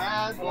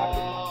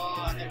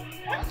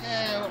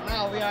 Okay,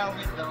 now we are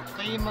with the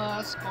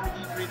famous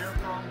corgi breeder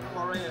from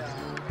Korea.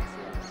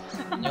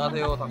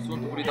 안녕하세요.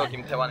 닥스훈트 브리더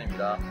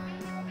김태환입니다.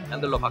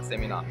 핸들러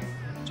박세민아.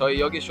 저희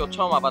여기 쇼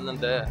처음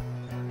와봤는데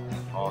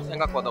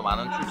생각보다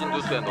많은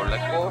출진두수에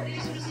놀랬고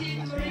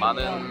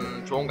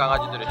많은 좋은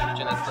강아지들이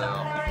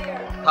출진했어요.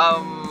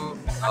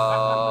 다음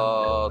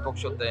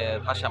독쇼 때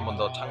다시 한 번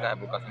더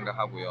참가해볼까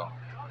생각하고요.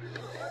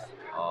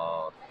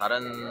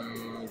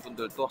 다른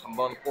분들도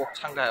한번 꼭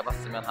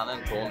참가해봤으면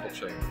하는 좋은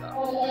독쇼입니다.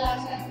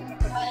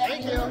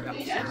 Thank you.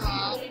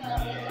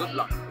 Good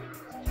luck.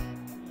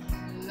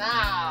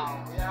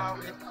 Now we are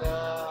with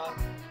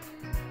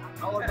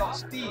our dog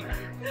Steve.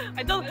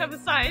 I don't have a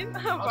sign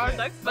of our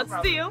dogs, but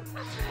still.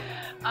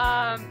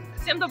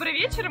 Всем добрый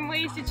вечер.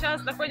 Мы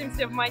сейчас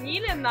находимся в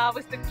Маниле на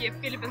выставке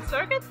Philippine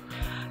Circuit.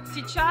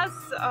 Сейчас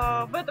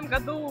в этом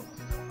году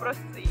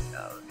просто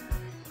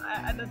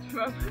I don't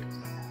remember.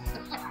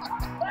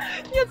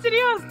 Нет,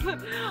 серьезно.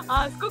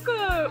 Сколько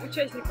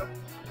участников?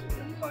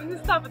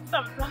 Stop it.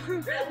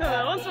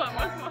 Once more.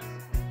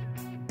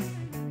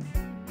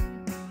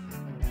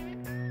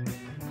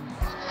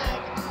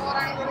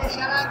 Orang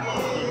Indonesia lagi.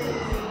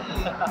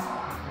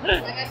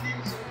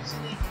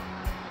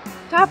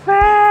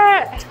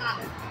 Capek.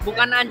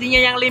 Bukan anjingnya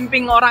yang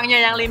limping, orangnya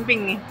yang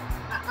limping nih.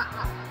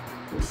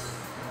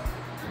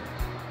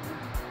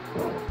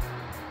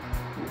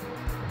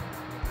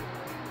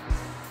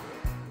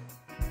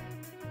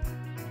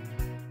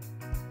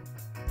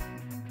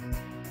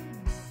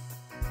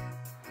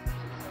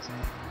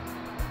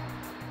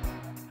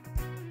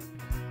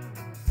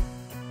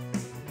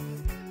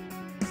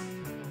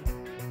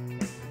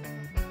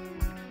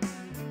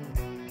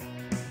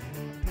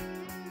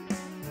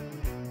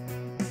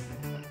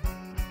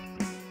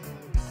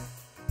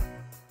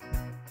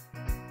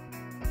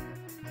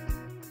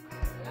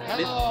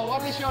 Hello,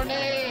 what is your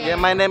name? Yeah,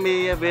 my name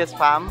is VS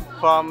Pham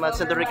from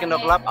Century Kennel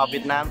Club of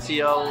Vietnam,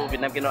 CEO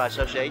Vietnam Kennel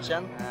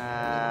Association.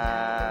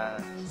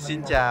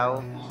 Xin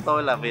chào,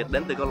 tôi là Việt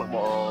đến từ câu lạc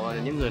bộ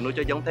những người nuôi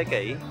chó giống thế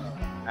kỷ.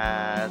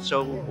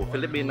 Show của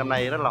Philippines năm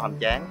nay rất là hoành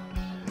tráng,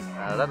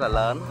 rất là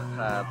lớn.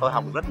 Tôi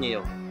học được rất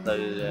nhiều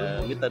từ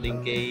Mr.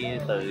 Dinky,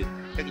 từ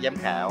các giám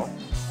khảo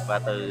và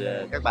từ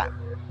các bạn.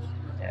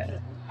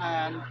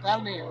 And tell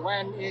me,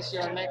 when is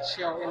your next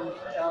show in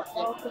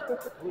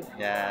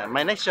Yeah,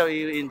 my next show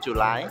is in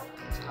July.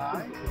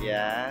 July?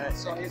 Yeah.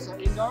 So it's an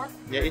indoor?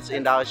 Yeah, it's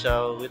indoor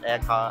show with air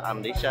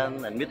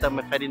condition and Mr.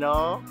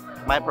 Ferdinand,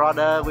 my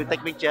brother, will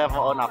take picture for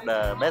all of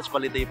the best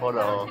quality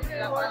photo.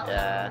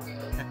 Yeah.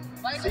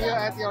 See you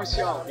at your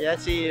show. Yeah,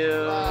 see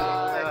you.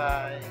 Bye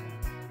bye.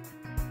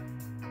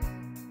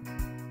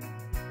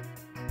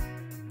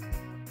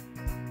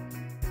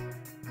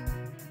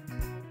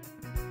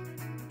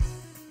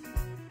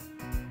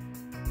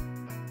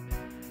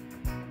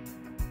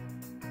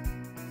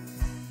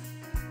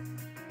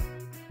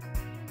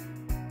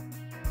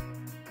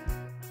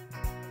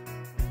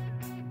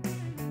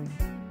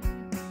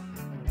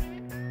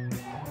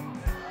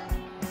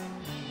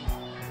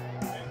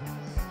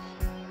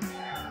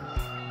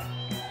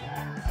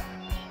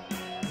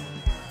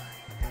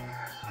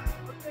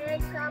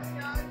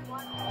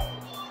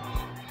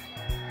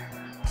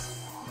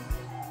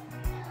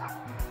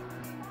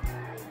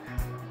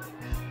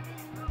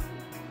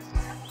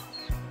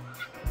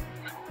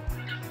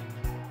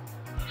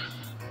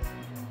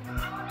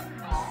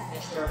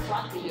 Mr.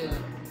 Frontier,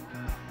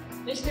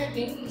 Mr.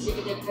 Dinky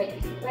Executive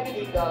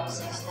Pedigree Dog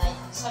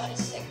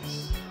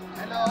 6976.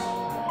 Hello.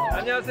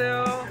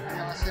 안녕하세요.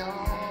 안녕하세요.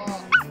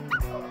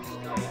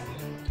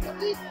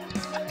 여기.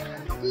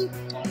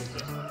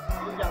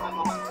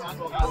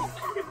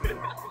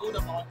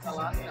 Udah mau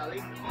salah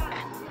sekali.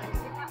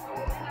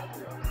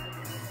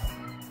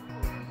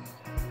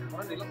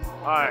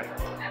 Hi，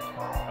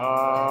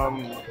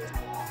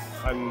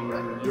很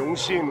荣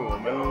幸我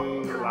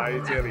们来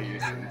这里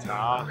审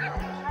查，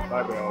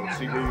代表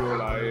CKU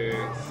来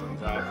审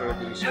查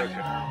Philippine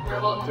Circuit，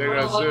 这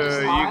个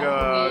是一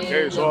个可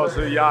以说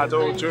是亚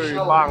洲最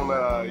棒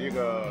的一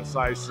个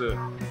赛事，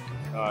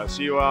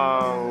希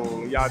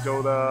望亚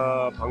洲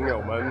的朋友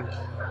们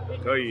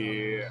可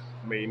以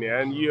每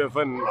年1月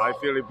份来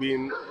菲律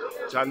宾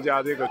参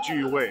加这个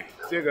聚会，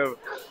这个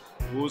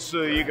不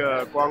是一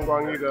个光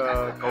一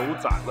个狗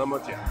展那么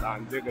简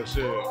单，这个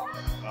是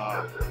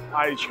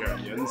爱犬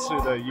人士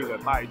的一个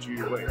大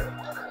聚会，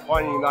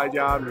欢迎大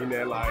家明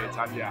年来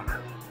参加。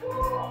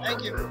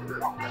Thank you，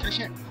 谢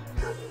谢。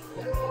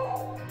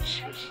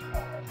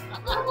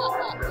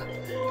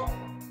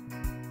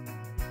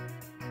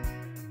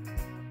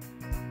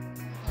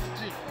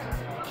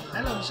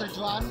Hello, Mr.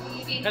 Juan.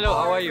 Hello,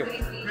 how are you?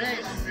 Great,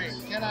 I'm great.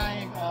 Can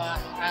I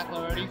have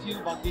a review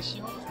about this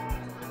show?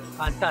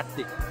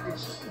 Fantastic.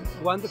 It's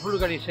wonderful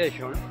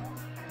organization.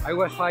 I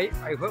was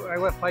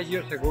 5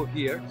 years ago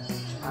here,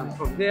 and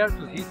from there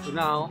to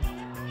now,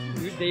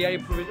 they are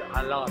improving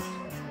a lot.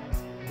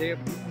 There are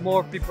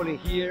more people in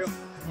here,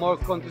 more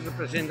country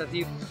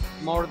representatives,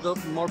 more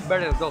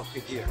better dogs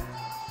in here.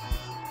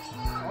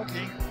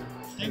 Okay.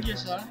 Thank you,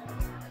 sir.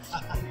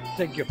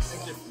 Thank you.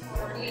 Thank you.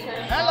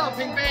 Hello,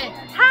 Ping Ping.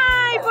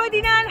 Hi,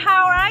 Ferdinand.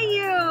 How are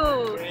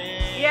you?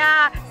 Great.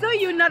 Yeah. So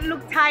you not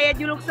look tired.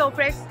 You look so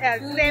fresh.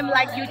 Same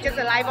like you just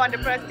arrived on the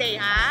first day,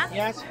 huh?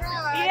 Yes.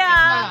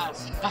 Yeah.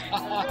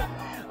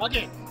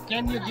 Okay.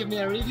 Can you give me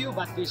a review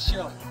about this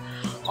show?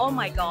 Oh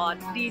my God.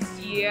 This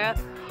year,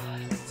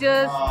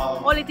 just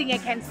only thing I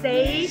can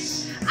say,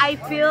 I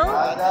feel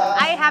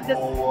I have the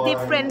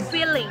different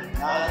feeling.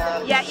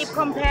 Yeah, if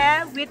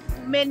compared with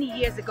many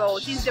years ago,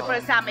 since the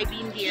first time I've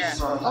been here.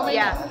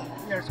 Yeah.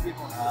 Years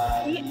before.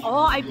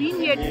 Oh, I've been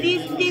here.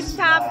 This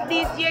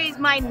year is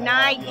my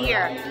 9th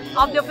year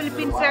of the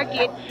Philippine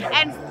Circuit,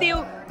 and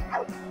still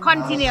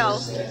continue.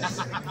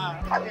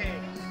 Okay.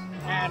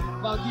 And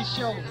about this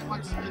show,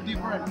 what's the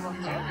difference from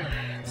the other?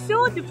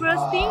 So the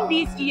first thing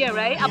this year,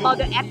 right, about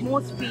the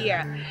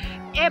atmosphere.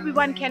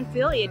 Everyone can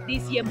feel it.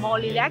 This year more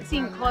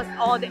relaxing because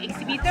all the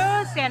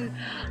exhibitors and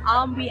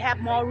we have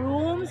more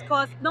rooms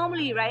because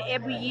normally, right,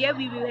 every year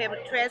we will have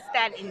a trash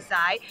stand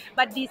inside,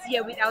 but this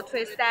year without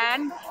trash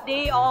stand,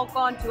 they all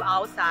gone to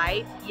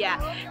outside. Yeah,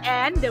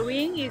 and the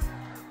ring is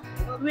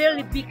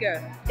really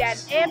bigger than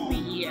every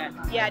year.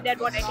 Yeah, that's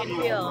what I can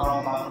feel.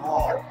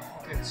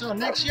 Okay, so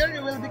next year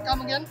you will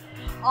come again?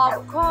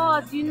 Of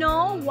course, you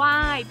know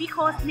why?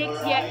 Because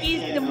next year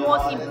is the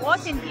most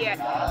important year.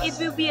 It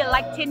will be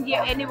like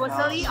 10-year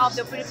anniversary of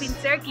the Philippine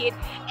Circuit,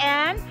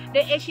 and the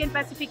Asian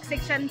Pacific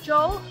Section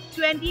Show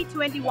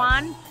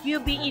 2021 will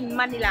be in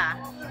Manila.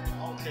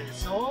 Okay,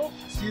 so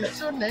see you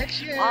soon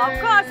next year.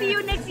 Of course, see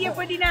you next year,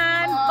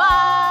 Ferdinand.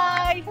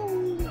 Bye.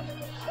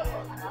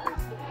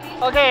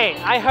 Okay,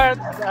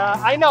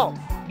 I know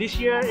this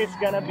year is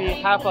gonna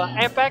have an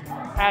epic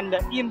and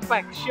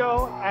impact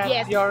show at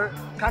Yes. your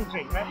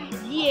country, right?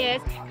 Yes,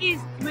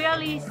 it's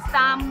really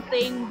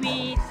something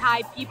we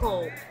Thai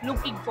people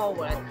looking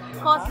forward.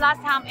 Because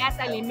last time, as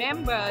I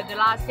remember, the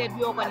last time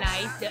we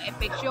organized the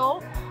epic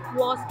show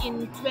was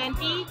in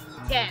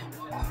 2010.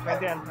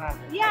 2010.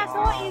 Yeah,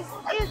 so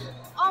it's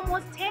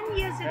almost 10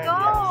 years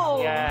ago.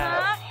 Yes.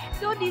 Huh?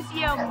 So this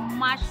year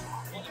much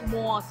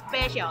more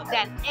special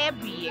than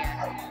every year.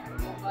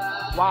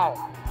 Wow.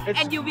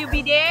 And you will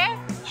be there?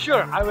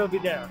 Sure, I will be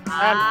there.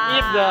 And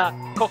eat the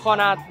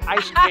coconut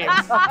ice cream.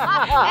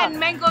 And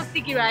mango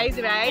sticky rice,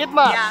 right? It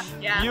must.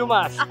 Yeah. You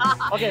must.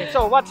 Okay,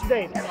 so what's the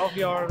date of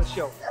your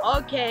show?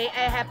 Okay,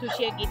 I have to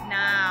check it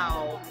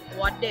now.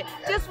 What day?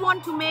 Just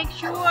want to make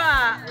sure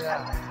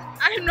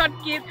I'm not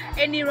give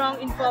any wrong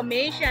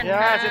information.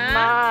 Yes, it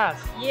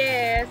must.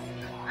 Yes,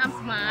 I'm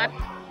smart.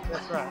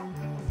 That's right.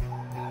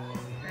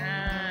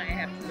 I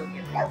have to look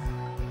at this.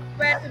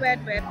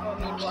 Wait for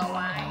me for a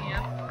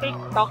while.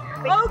 TikTok.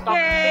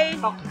 Okay.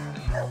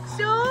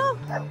 So,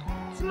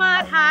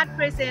 Smart Heart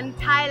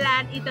presents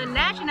Thailand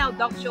International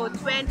Dog Show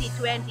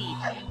 2020,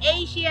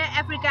 Asia,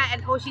 Africa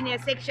and Oceania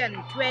Section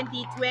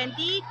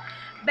 2020,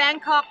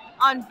 Bangkok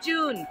on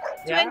June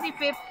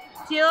 25th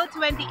till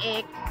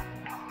 28th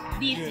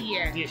this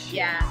year.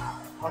 Yeah.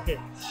 Okay,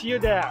 see you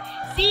there.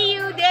 See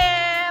you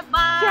there.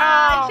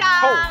 Bye.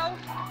 Ciao.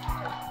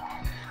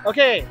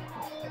 Okay,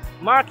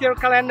 mark your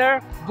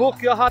calendar,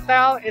 book your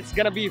hotel. It's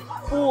gonna be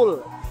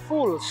full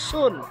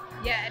soon.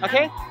 Yeah.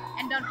 Okay.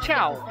 And don't forget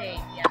Ciao. to pay.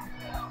 Yeah.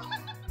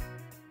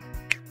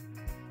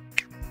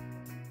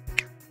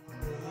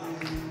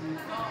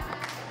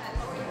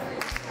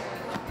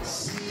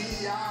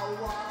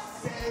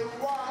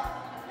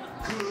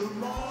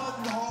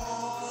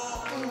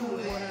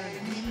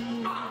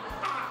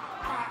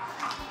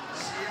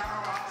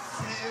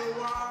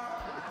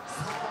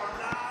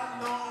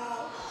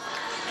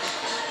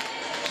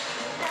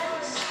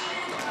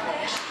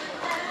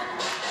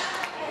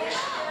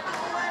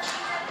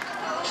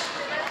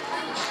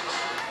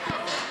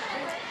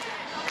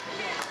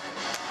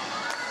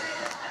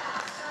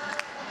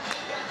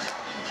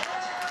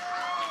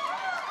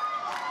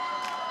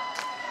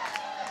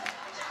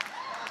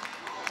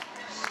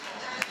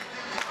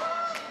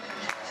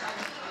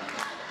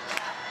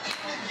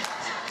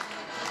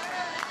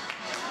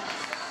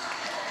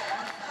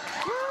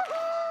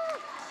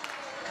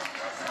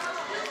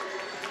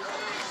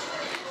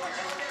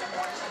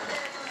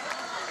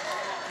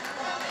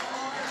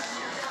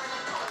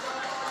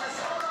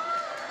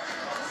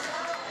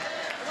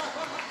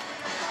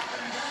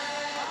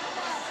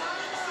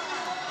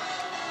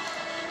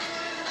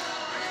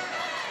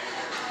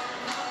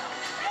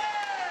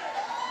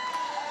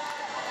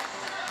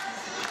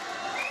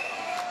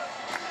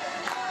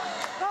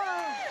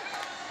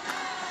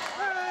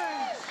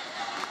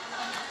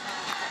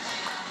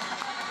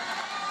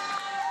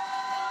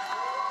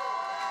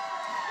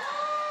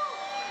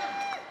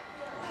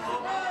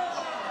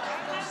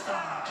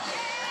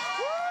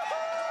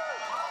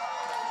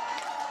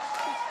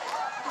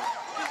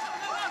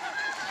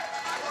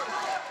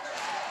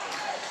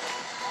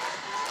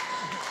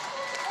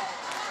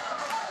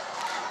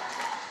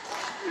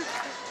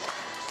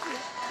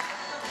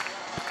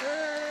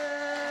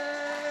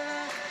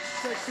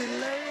 Sexy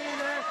lady.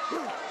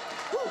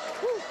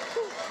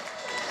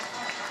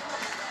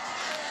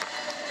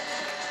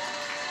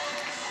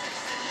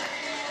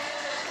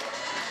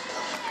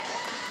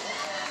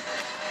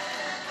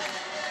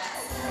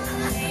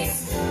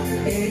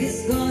 It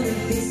is gonna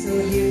be so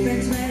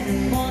different when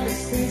I'm on the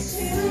stage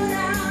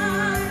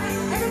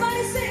tonight.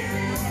 Everybody sing.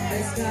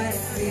 It's gonna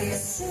be a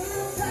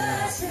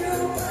super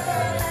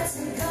world that's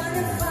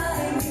gonna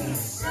find me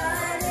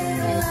shining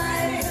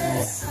like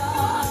a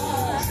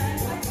star,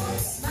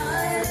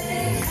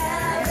 smiling,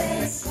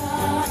 having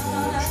fun.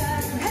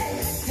 Hey,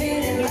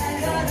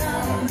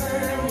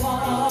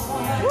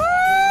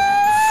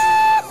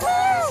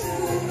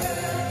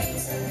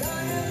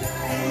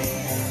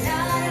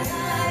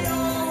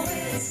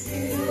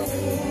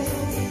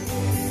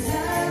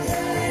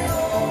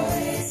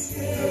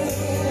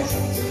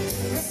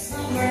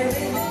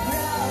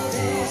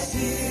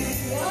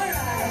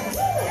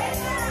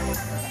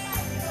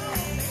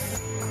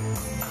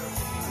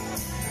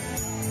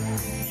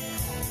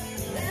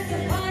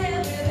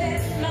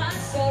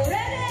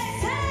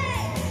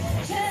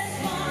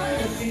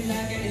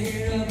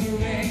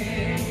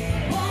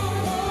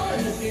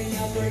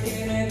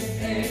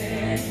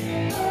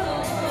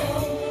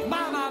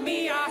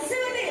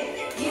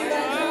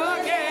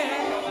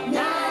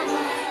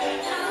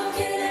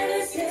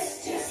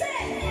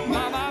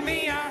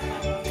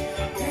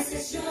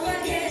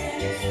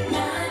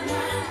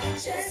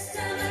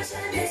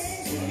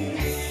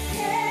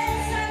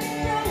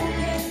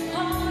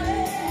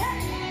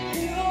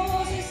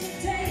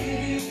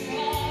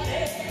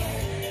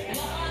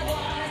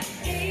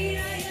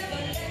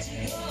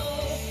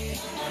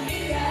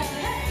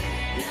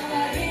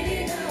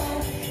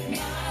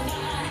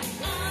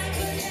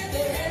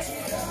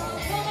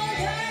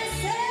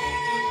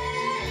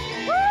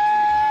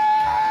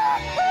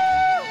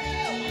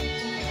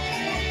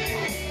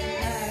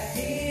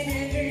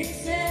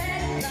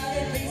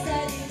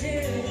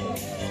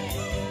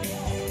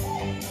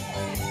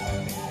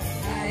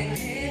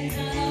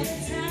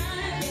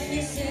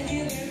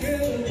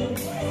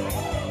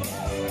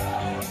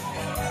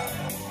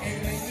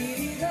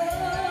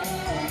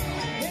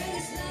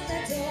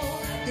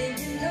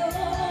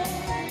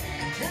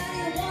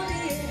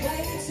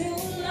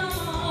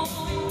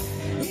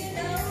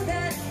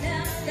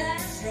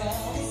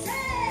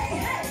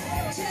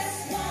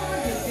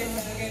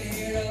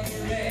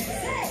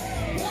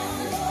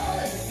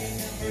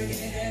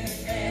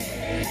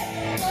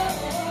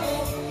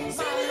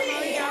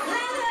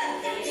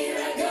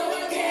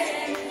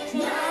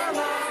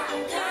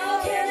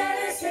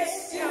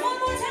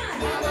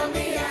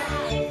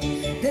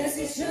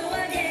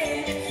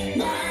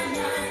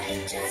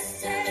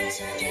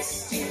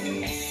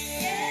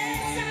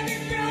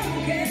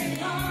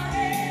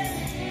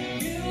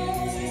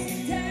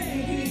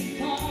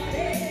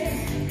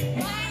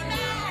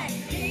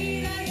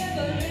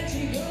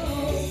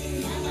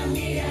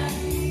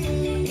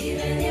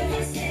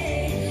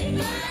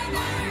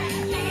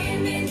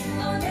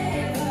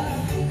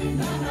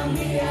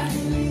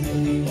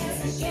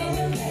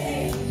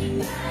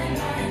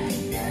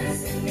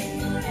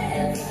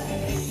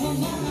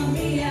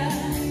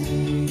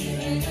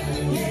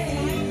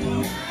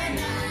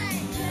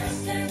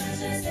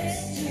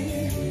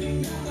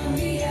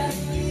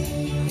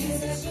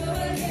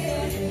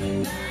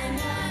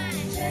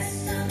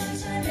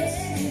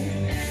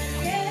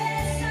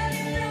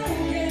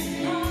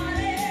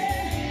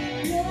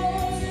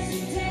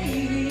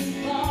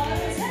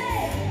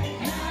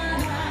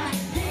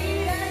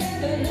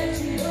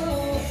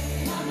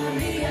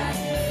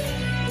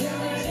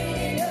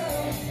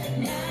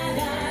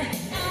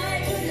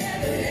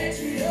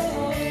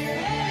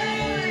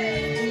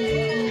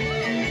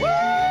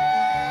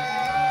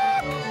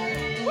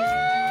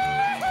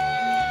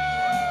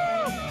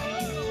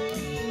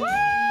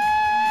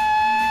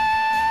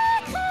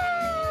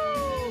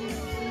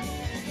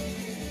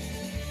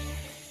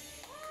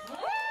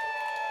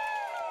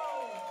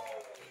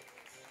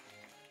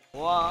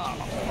 Wow.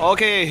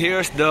 Okay,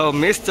 here's the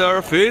Mr.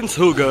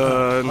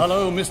 Finshugan.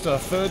 Hello, Mr.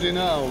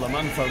 Ferdinand, a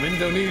man from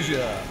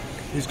Indonesia.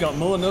 He's got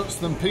more nuts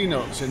than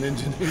peanuts in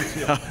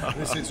Indonesia.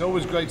 It's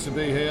always great to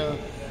be here.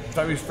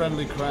 Very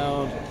friendly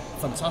crowd.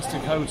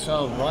 Fantastic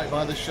hotel right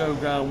by the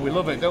showground. We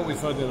love it, don't we,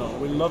 Ferdinand?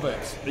 We love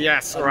it.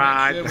 Yes, and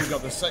right. Next year we've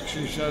got the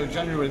section show,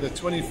 January the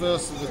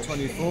 21st to the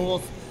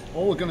 24th.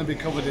 All going to be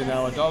covered in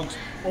our dogs.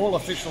 All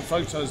official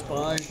photos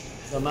by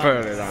the man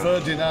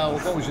Ferdinand.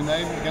 What was your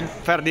name again?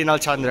 Ferdinand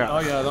Chandra. Oh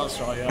yeah, that's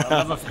right. Yeah,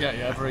 I'll never forget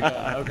you ever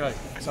again. Okay,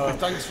 so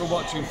thanks for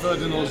watching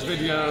Ferdinand's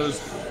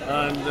videos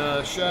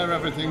and share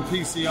everything.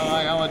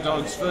 PCI, our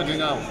dogs,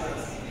 Ferdinand.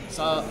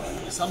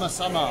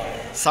 Sama-sama.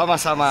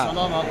 Sama-sama.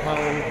 Salamat po.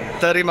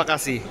 Terima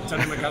kasih.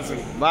 Terima kasih.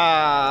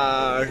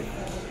 Bye.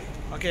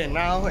 Okay,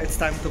 now it's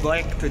time to go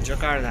back to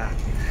Jakarta.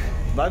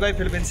 Bye bye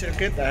Philippine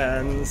Circuit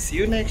and see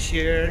you next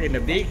year in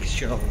the big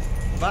show.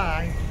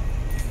 Bye.